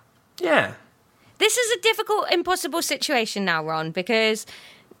 Yeah. This is a difficult, impossible situation now, Ron, because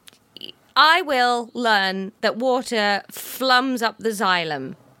I will learn that water flums up the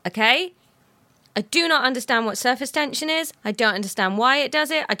xylem, okay? I do not understand what surface tension is. I don't understand why it does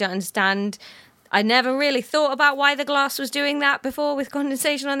it. I don't understand... I never really thought about why the glass was doing that before with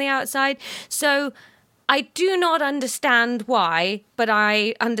condensation on the outside. So I do not understand why, but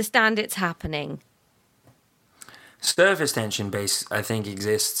I understand it's happening. Surface tension base, I think,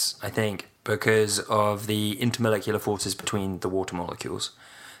 exists, because of the intermolecular forces between the water molecules.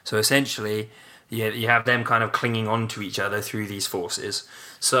 So essentially, you have them kind of clinging onto each other through these forces.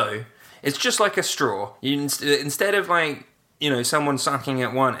 So it's just like a straw. Instead of someone sucking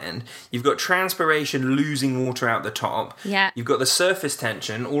at one end, you've got transpiration losing water out the top. Yeah. You've got the surface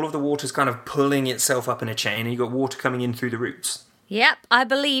tension, all of the water's kind of pulling itself up in a chain, and you've got water coming in through the roots. Yep, I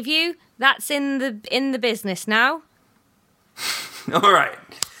believe you. That's in the business now. All right.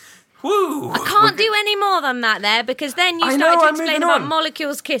 Woo! I can't do any more than that there, because then you started to explain about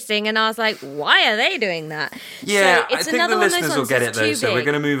molecules kissing, and I was like, why are they doing that? Yeah, so it's I think the listeners will get it, though, so we're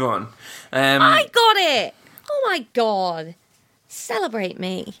going to move on. I got it! Oh my God. Celebrate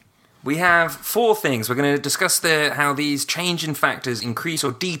me. We have 4 things. We're going to discuss how these change in factors increase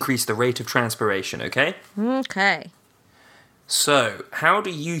or decrease the rate of transpiration, okay? Okay. So, how do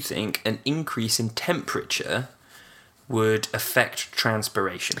you think an increase in temperature would affect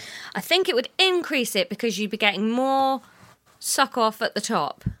transpiration? I think it would increase it because you'd be getting more suck off at the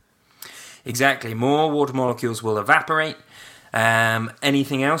top. Exactly. More water molecules will evaporate.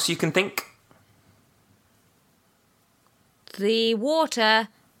 Anything else you can think? The water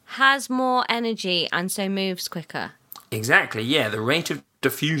has more energy and so moves quicker. Exactly, yeah. The rate of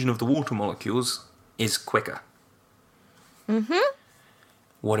diffusion of the water molecules is quicker. Mm-hmm.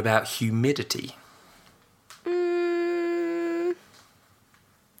 What about humidity? I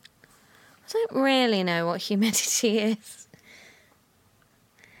don't really know what humidity is.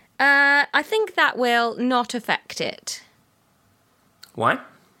 I think that will not affect it. Why?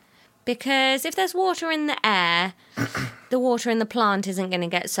 Because if there's water in the air, the water in the plant isn't going to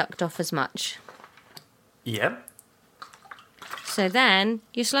get sucked off as much. Yep. So then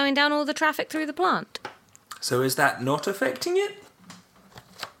you're slowing down all the traffic through the plant. So is that not affecting it?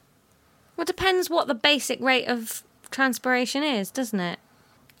 Well, it depends what the basic rate of transpiration is, doesn't it?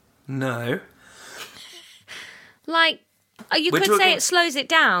 No. Like, you could say it slows it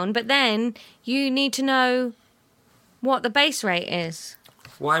down, but then you need to know what the base rate is.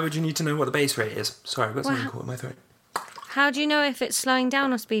 Why would you need to know what the base rate is? Sorry, I've got something caught in my throat. How do you know if it's slowing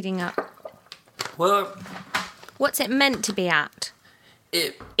down or speeding up? Well... What's it meant to be at?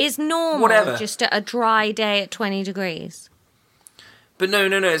 Is normal just a dry day at 20 degrees? But no,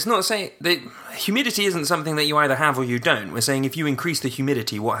 it's not saying... humidity isn't something that you either have or you don't. We're saying if you increase the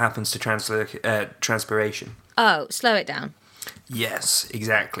humidity, what happens to transpiration? Oh, slow it down. Yes,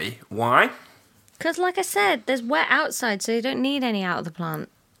 exactly. Why? Because, like I said, there's wet outside, so you don't need any out of the plant.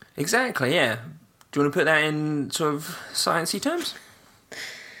 Exactly, yeah. Do you want to put that in sort of sciencey terms?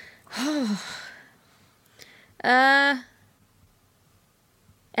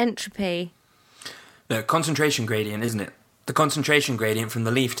 Entropy. No, concentration gradient, isn't it? The concentration gradient from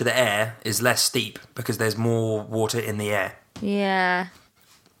the leaf to the air is less steep because there's more water in the air. Yeah.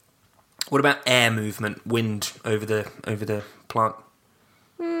 What about air movement, wind over the plant?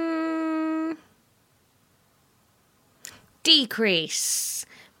 Decrease,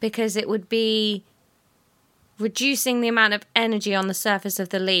 because it would be reducing the amount of energy on the surface of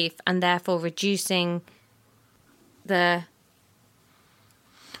the leaf and therefore reducing the...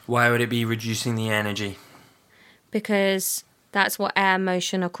 Why would it be reducing the energy? Because that's what air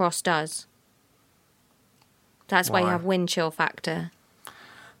motion across does. That's why you have wind chill factor.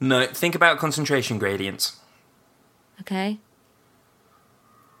 No, think about concentration gradients. Okay.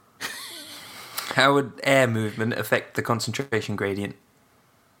 How would air movement affect the concentration gradient?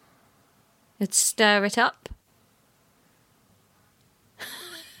 It'd stir it up.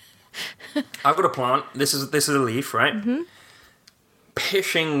 I've got a plant. This is a leaf, right? Mm-hmm.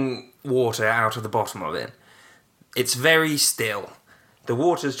 Pishing water out of the bottom of it. It's very still. The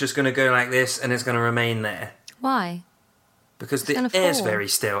water's just going to go like this and it's going to remain there. Why? Because the air's very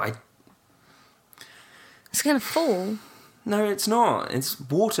still. It's going to fall. No, it's not. It's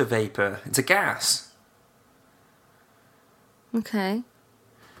water vapor. It's a gas. Okay.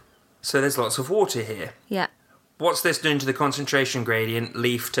 So there's lots of water here. Yeah. What's this doing to the concentration gradient,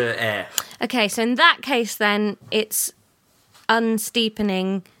 leaf to air? Okay, so in that case, then, it's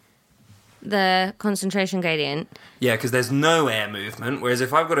unsteepening the concentration gradient. Yeah, because there's no air movement, whereas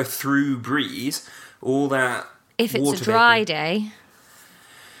if I've got a through breeze, all that If it's water a dry vapor, day,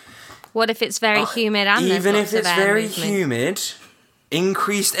 what if it's very humid and there's even lots if of it's air very movement? humid,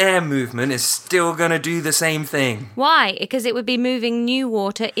 increased air movement is still going to do the same thing. Why? Because it would be moving new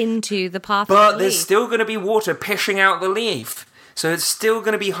water into the path of But the there's leaf. still going to be water pishing out the leaf. So it's still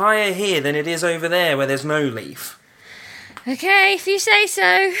going to be higher here than it is over there where there's no leaf. Okay, if you say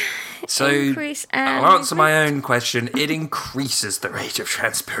so. So Increase air I'll answer my movement. own question. It increases the rate of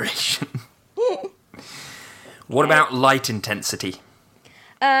transpiration. What about light intensity?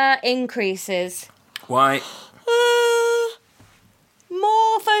 Increases. Why?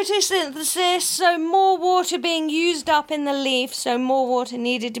 More photosynthesis, so more water being used up in the leaf, so more water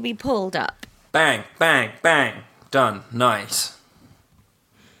needed to be pulled up. Bang, bang, bang. Done. Nice.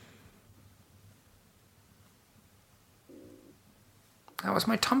 That was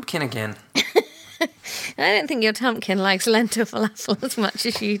my tumpkin again. I don't think your Tumpkin likes lentil falafel as much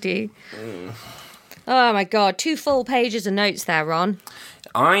as you do. Oh my god, 2 full pages of notes there, Ron.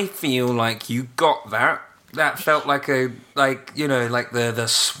 I feel like you got that. That felt like the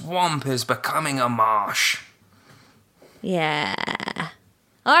swamp is becoming a marsh. Yeah.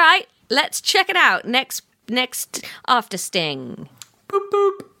 All right, let's check it out. Next after Sting. Boop,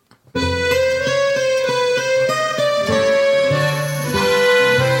 boop.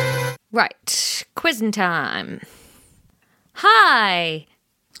 Right, quizzing time. Hi.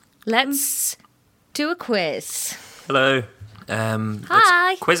 Let's do a quiz. Hello. Hi.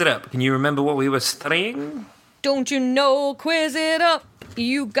 Let's quiz it up. Can you remember what we were studying? Don't you know, quiz it up.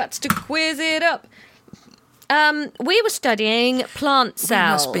 You got to quiz it up. We were studying plant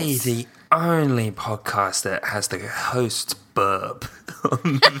cells. We must be the only podcast that has the host's burp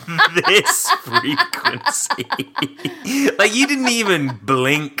on this frequency. Like, you didn't even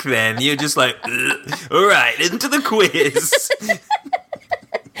blink then. You're just like, all right, into the quiz.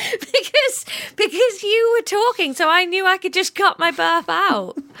 because you were talking, so I knew I could just cut my burp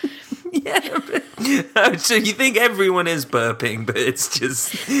out. Yeah. So you think everyone is burping, but it's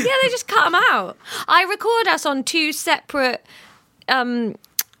just... Yeah, they just cut them out. I record us on 2 separate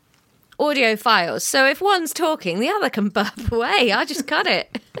audio files, so if one's talking, the other can burp away. I just cut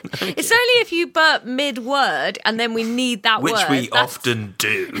it. Okay. It's only if you burp mid-word, and then we need that Which word. we often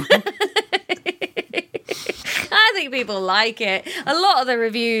do. I think people like it. A lot of the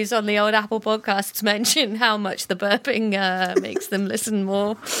reviews on the old Apple podcasts mention how much the burping makes them listen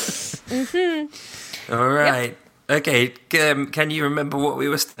more. Mm-hmm. All right. Yep. Okay. Can you remember what we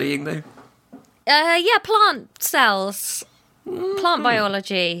were studying, though? Yeah, plant cells. Plant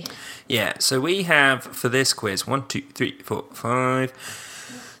biology. Yeah, so we have, for this quiz, 1, 2, 3, 4,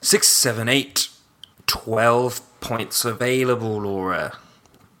 5, 6, 7, 8, 12 points available, Laura.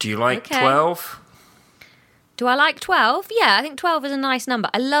 Do you like 12? Do I like 12? Yeah, I think 12 is a nice number.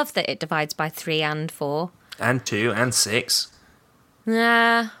 I love that it divides by 3 and 4. And 2 and 6.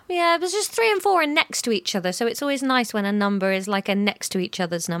 Yeah, there's just 3 and 4 are next to each other, so it's always nice when a number is like a next to each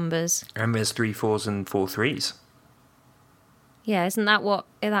other's numbers. And there's 3 4s and 4 3s. Yeah, isn't that what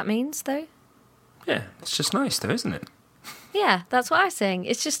that means, though? Yeah, it's just nice, though, isn't it? Yeah, that's what I'm saying.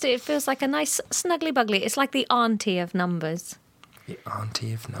 It's just, it feels like a nice snuggly buggly. It's like the auntie of numbers. The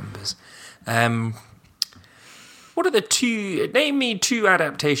auntie of numbers. What are the 2... Name me 2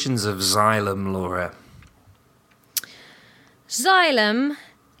 adaptations of Xylem, Laura. Xylem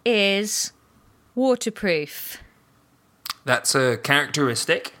is waterproof. That's a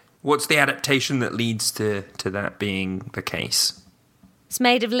characteristic. What's the adaptation that leads to that being the case? It's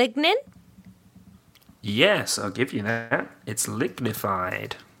made of lignin. Yes, I'll give you that. It's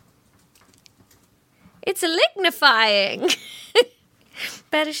lignified. It's a lignifying.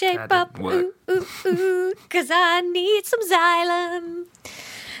 Better shape That up, didn't work. ooh, 'cause I need some Xylem.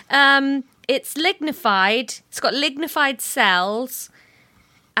 It's lignified. It's got lignified cells,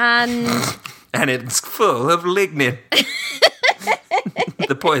 and And it's full of lignin.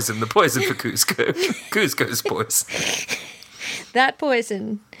 the poison for Cusco. Cusco's poison. that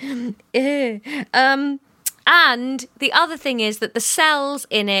poison. And the other thing is that the cells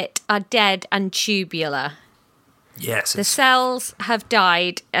in it are dead and tubular. Yes. The cells have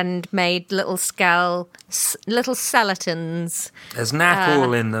died and made little skeletons. There's nap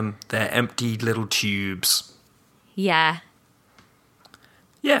all in them. They're empty little tubes. Yeah.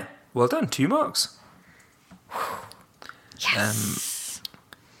 Yeah, well done. 2 marks. Yes.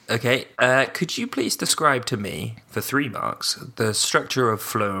 Okay, could you please describe to me, for 3 marks, the structure of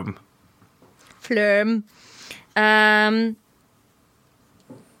phloem? Phloem.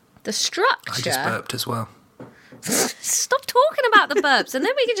 The structure. I just burped as well. Stop talking about the burps, and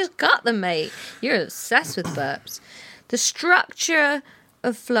then we can just cut them, mate. You're obsessed with burps. The structure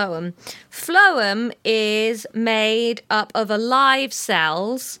of phloem. Phloem is made up of alive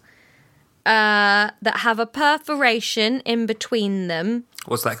cells that have a perforation in between them.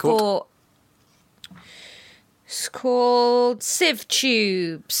 What's that called? It's called sieve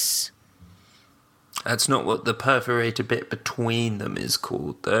tubes. That's not what the perforated bit between them is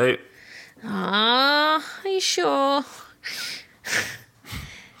called, though. Are you sure?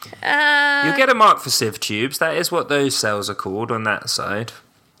 You'll get a mark for sieve tubes. That is what those cells are called on that side.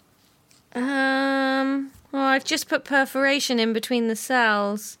 Well, I've just put perforation in between the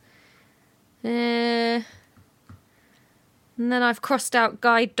cells. And then I've crossed out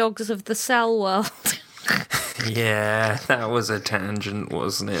guide dogs of the cell world. Yeah, that was a tangent,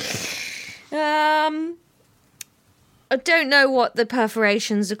 wasn't it? I don't know what the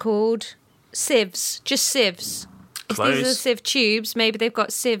perforations are called. Sieves, just sieves. Close. If these are sieve tubes, maybe they've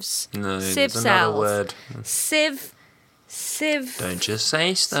got sieves. No, sieve there's cells. another word. Sieve. Don't just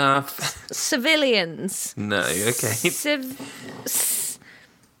say stuff. Civilians. No, okay.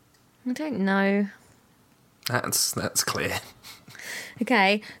 I don't know. That's clear.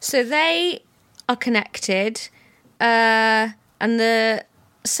 Okay, so they are connected, and the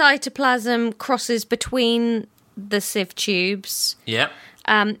cytoplasm crosses between the sieve tubes. Yep.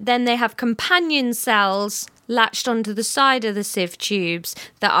 Then they have companion cells latched onto the side of the sieve tubes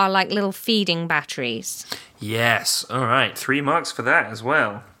that are like little feeding batteries. Yes. All right. 3 marks for that as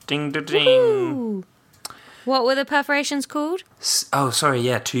well. Ding, da, ding. Woo! What were the perforations called? Oh, sorry.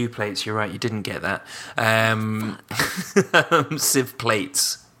 Yeah, 2 plates. You're right. You didn't get that. Sieve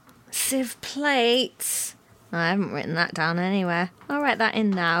plates. Sieve plates. I haven't written that down anywhere. I'll write that in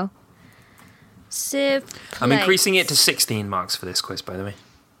now. Sieve plates. I'm increasing it to 16 marks for this quiz, by the way.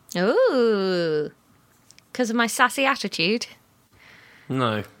 Ooh. Because of my sassy attitude?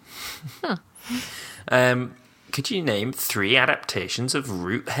 No. Huh. Could you name 3 adaptations of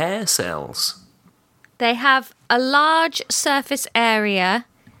root hair cells? They have a large surface area,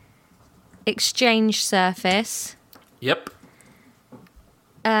 exchange surface. Yep.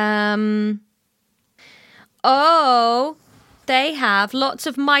 They have lots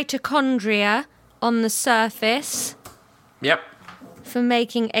of mitochondria on the surface Yep. for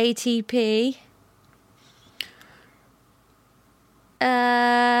making ATP.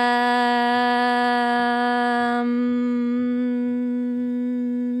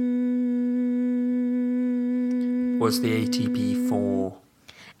 What's the ATP for?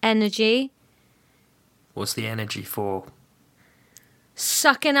 Energy. What's the energy for?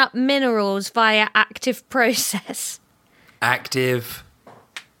 Sucking up minerals via active process. Active.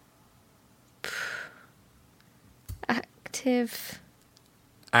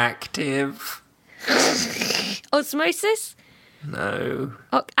 Active. Osmosis. No.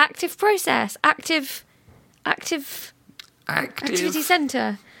 Active process. Active activity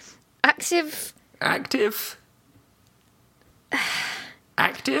center. Active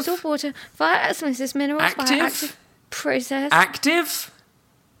salt water via osmosis minerals via active process. Active.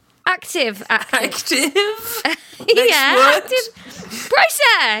 Next Yeah, word. active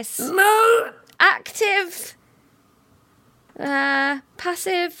process. No. Active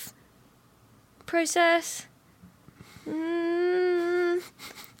passive process.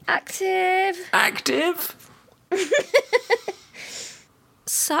 Active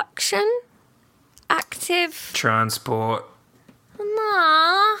suction. Active Transport.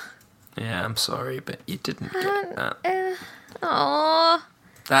 nah. Yeah, I'm sorry, but you didn't get that. Oh,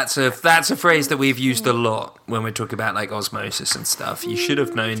 That's a phrase that we've used a lot when we're talking about like osmosis and stuff. You should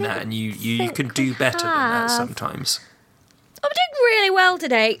have known that, and you can do better than that sometimes. I'm doing really well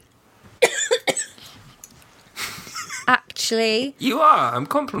today. Actually, You are. I'm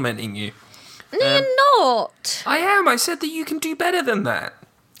complimenting you. no, you're not. I am. I said that you can do better than that.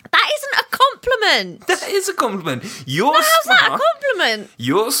 That isn't a compliment. That is a compliment. You're How's smart. that a compliment?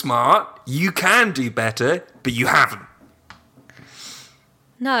 You're smart. You can do better, but you haven't.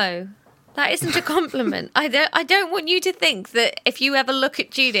 No, that isn't a compliment. I don't want you to think that if you ever look at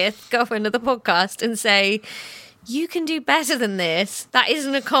Judith, girlfriend of the podcast, and say, you can do better than this, that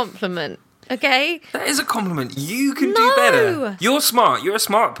isn't a compliment, okay? That is a compliment. You can do No. better. You're smart. You're a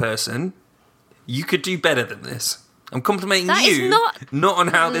smart person. You could do better than this. I'm complimenting That is you, not- on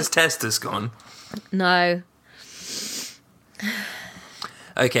how this test has gone. No.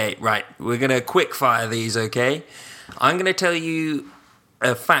 Okay, right. We're going to quick fire these, okay? I'm going to tell you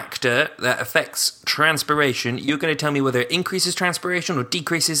a factor that affects transpiration. You're going to tell me whether it increases transpiration or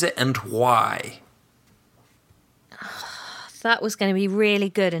decreases it and why. That was going to be really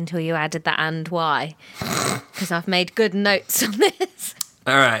good until you added the and why. Because I've made good notes on this.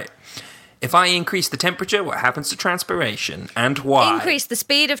 All right. If I increase the temperature, what happens to transpiration and why? Increase the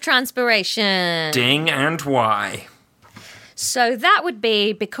speed of transpiration. Ding, and why? So that would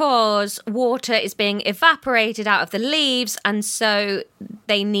be because water is being evaporated out of the leaves, and so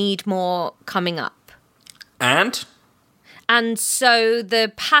they need more coming up. And so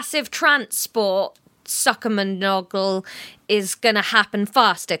the passive transport suckermonoggle is going to happen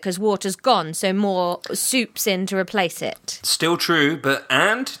faster because water's gone, so more soup's in to replace it. Still true, but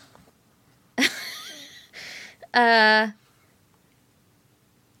and? What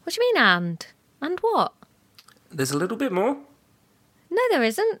do you mean and? And what? There's a little bit more. No, there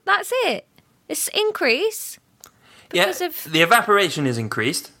isn't. That's it. It's increase. Yeah, the evaporation is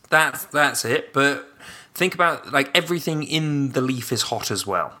increased. That's it. But think about, like, everything in the leaf is hot as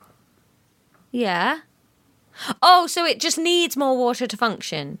well. Yeah. Oh, so it just needs more water to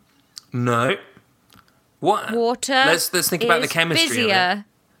function. No. What? Water. Let's think about the chemistry busier. of it.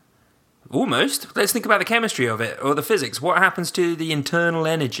 Almost. Let's think about the chemistry of it or the physics. What happens to the internal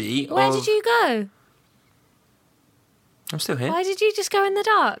energy? Where did you go? I'm still here. Why did you just go in the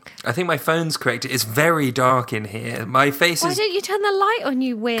dark? I think my phone's correct. It's very dark in here. My face Why is... don't you turn the light on,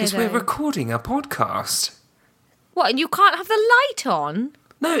 you weirdo? Because we're recording a podcast. What, and you can't have the light on?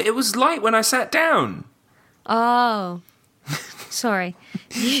 No, it was light when I sat down. Oh. Sorry.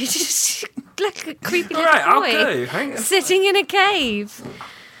 You just like a creepy little All right, boy I'll go. Hang on. sitting in a cave.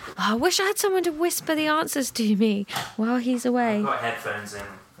 Oh, I wish I had someone to whisper the answers to me while he's away. I've got headphones in.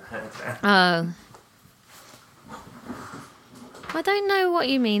 Oh. I don't know what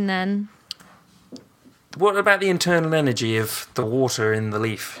you mean then. What about the internal energy of the water in the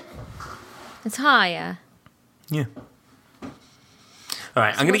leaf? It's higher. Yeah. All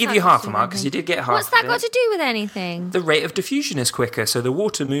right, I'm going to what's give that you got half to a do mark with because anything? you did get half. What's that of got it. to do with anything? The rate of diffusion is quicker, so the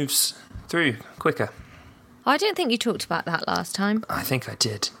water moves through quicker. I don't think you talked about that last time. I think I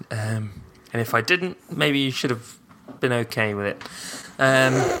did. And if I didn't, maybe you should have been okay with it.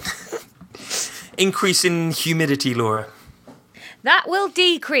 Increase in humidity, Laura. That will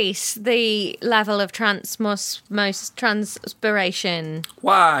decrease the level of transpiration.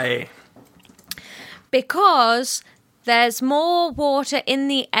 Why? Because there's more water in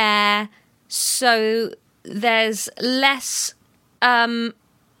the air, so there's less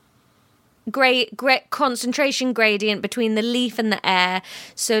concentration gradient between the leaf and the air,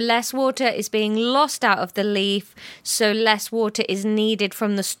 so less water is being lost out of the leaf, so less water is needed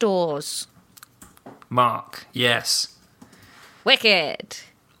from the stores. Mark, yes. Wicked.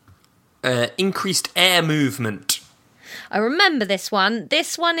 Increased air movement. I remember this one.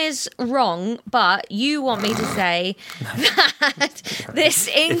 This one is wrong, but you want me to say that this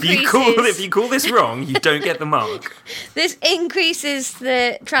increases... If you call this wrong, you don't get the mark. This increases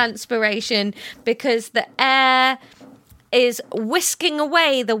the transpiration because the air is whisking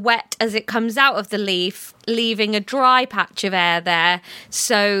away the wet as it comes out of the leaf, leaving a dry patch of air there.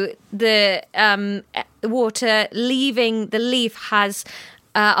 So the water leaving the leaf has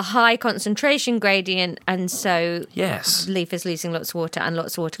a high concentration gradient, and so Yes. the leaf is losing lots of water, and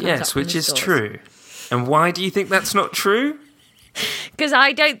lots of water comes up Yes, from which the is source. true. And why do you think that's not true? Because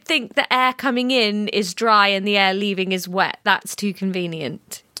I don't think the air coming in is dry and the air leaving is wet. That's too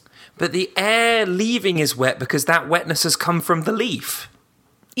convenient. But the air leaving is wet because that wetness has come from the leaf.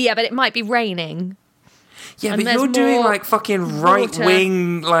 Yeah, but it might be raining. Yeah, And but there's you're doing more like fucking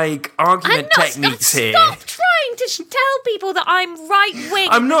right-wing like argument techniques here. Stop trying to tell people that I'm right-wing.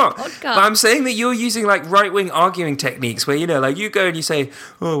 I'm not. Podcast. But I'm saying that you're using like right-wing arguing techniques where, you know, like you go and you say,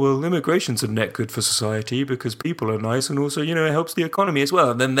 oh, well, immigration's a net good for society because people are nice and also, you know, it helps the economy as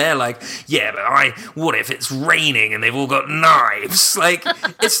well. And then they're like, yeah, but what if it's raining and they've all got knives? Like,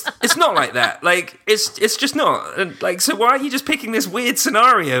 it's not like that. Like, it's just not. And, like, so why are you just picking this weird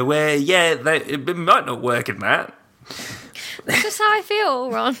scenario where, yeah, it might not work in that? That's just how I feel,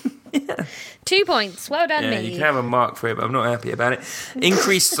 Ron. Yeah. 2 points. Well done, Yeah, me. you can have a mark for it, but I'm not happy about it.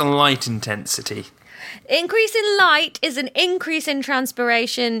 Increased light intensity. Increase in light is an increase in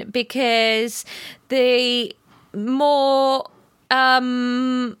transpiration because the more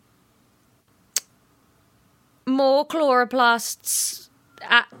chloroplasts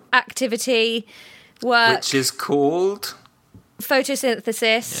activity work, Which is called...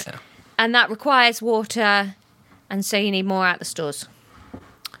 photosynthesis, Yeah. and that requires water, and so you need more at the stores.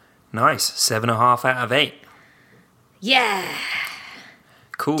 Nice. 7.5 out of 8. Yeah.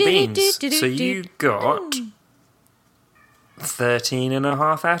 Cool beans. So you got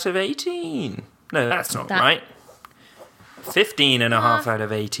 13.5 out of 18. No, that's not right. 15.5 out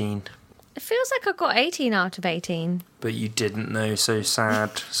of 18. It feels like I got 18 out of 18. But you didn't know, so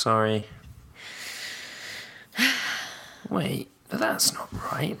sad. Sorry. Wait, but that's not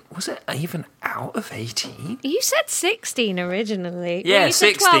right. Was it even out of 18? You said 16 originally. Yeah, well, you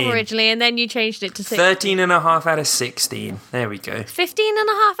said 16. 12 originally, and then you changed it to 16. 13.5 out of 16. There we go.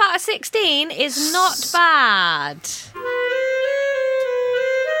 15.5 out of 16 is not bad.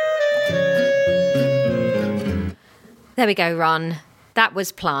 There we go, Ron. That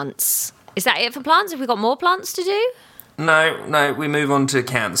was plants. Is that it for plants? Have we got more plants to do? No, we move on to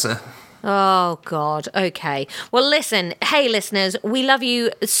cancer. Oh, God. Okay. Well, listen. Hey, listeners, we love you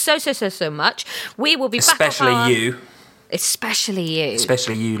so much. We will be back. Especially you. Especially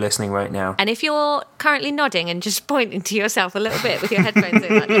you listening right now. And if you're currently nodding and just pointing to yourself a little bit with your headphones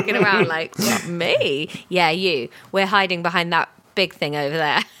in, like looking around like, what, me? Yeah, you. We're hiding behind that big thing over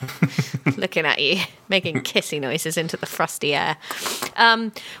there. Looking at you, making kissy noises into the frosty air.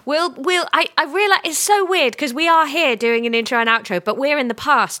 I realize it's so weird because we are here doing an intro and outro, but we're in the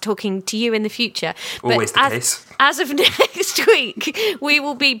past talking to you in the future. Always but the case. As of next week, we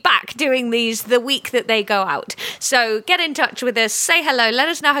will be back doing these the week that they go out. So get in touch with us, say hello, let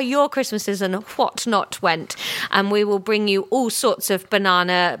us know how your Christmases and whatnot went, and we will bring you all sorts of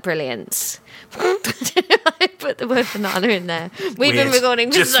banana brilliance. I put the word banana in there. We've been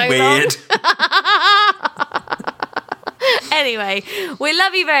recording for just so weird. long. Anyway, we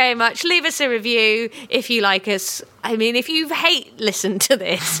love you very much. Leave us a review if you like us. I mean, if you listened to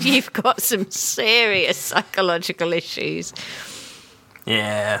this, you've got some serious psychological issues.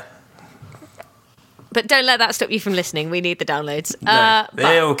 Yeah. But don't let that stop you from listening. We need the downloads. No,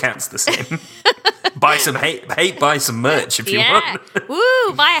 they all counts the same. Buy some buy some merch if you want.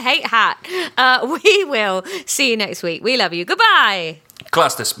 Woo, buy a hate hat. We will see you next week. We love you. Goodbye.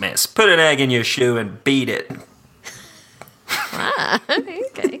 Cluster Smiths, put an egg in your shoe and beat it.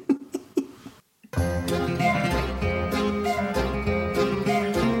 Okay.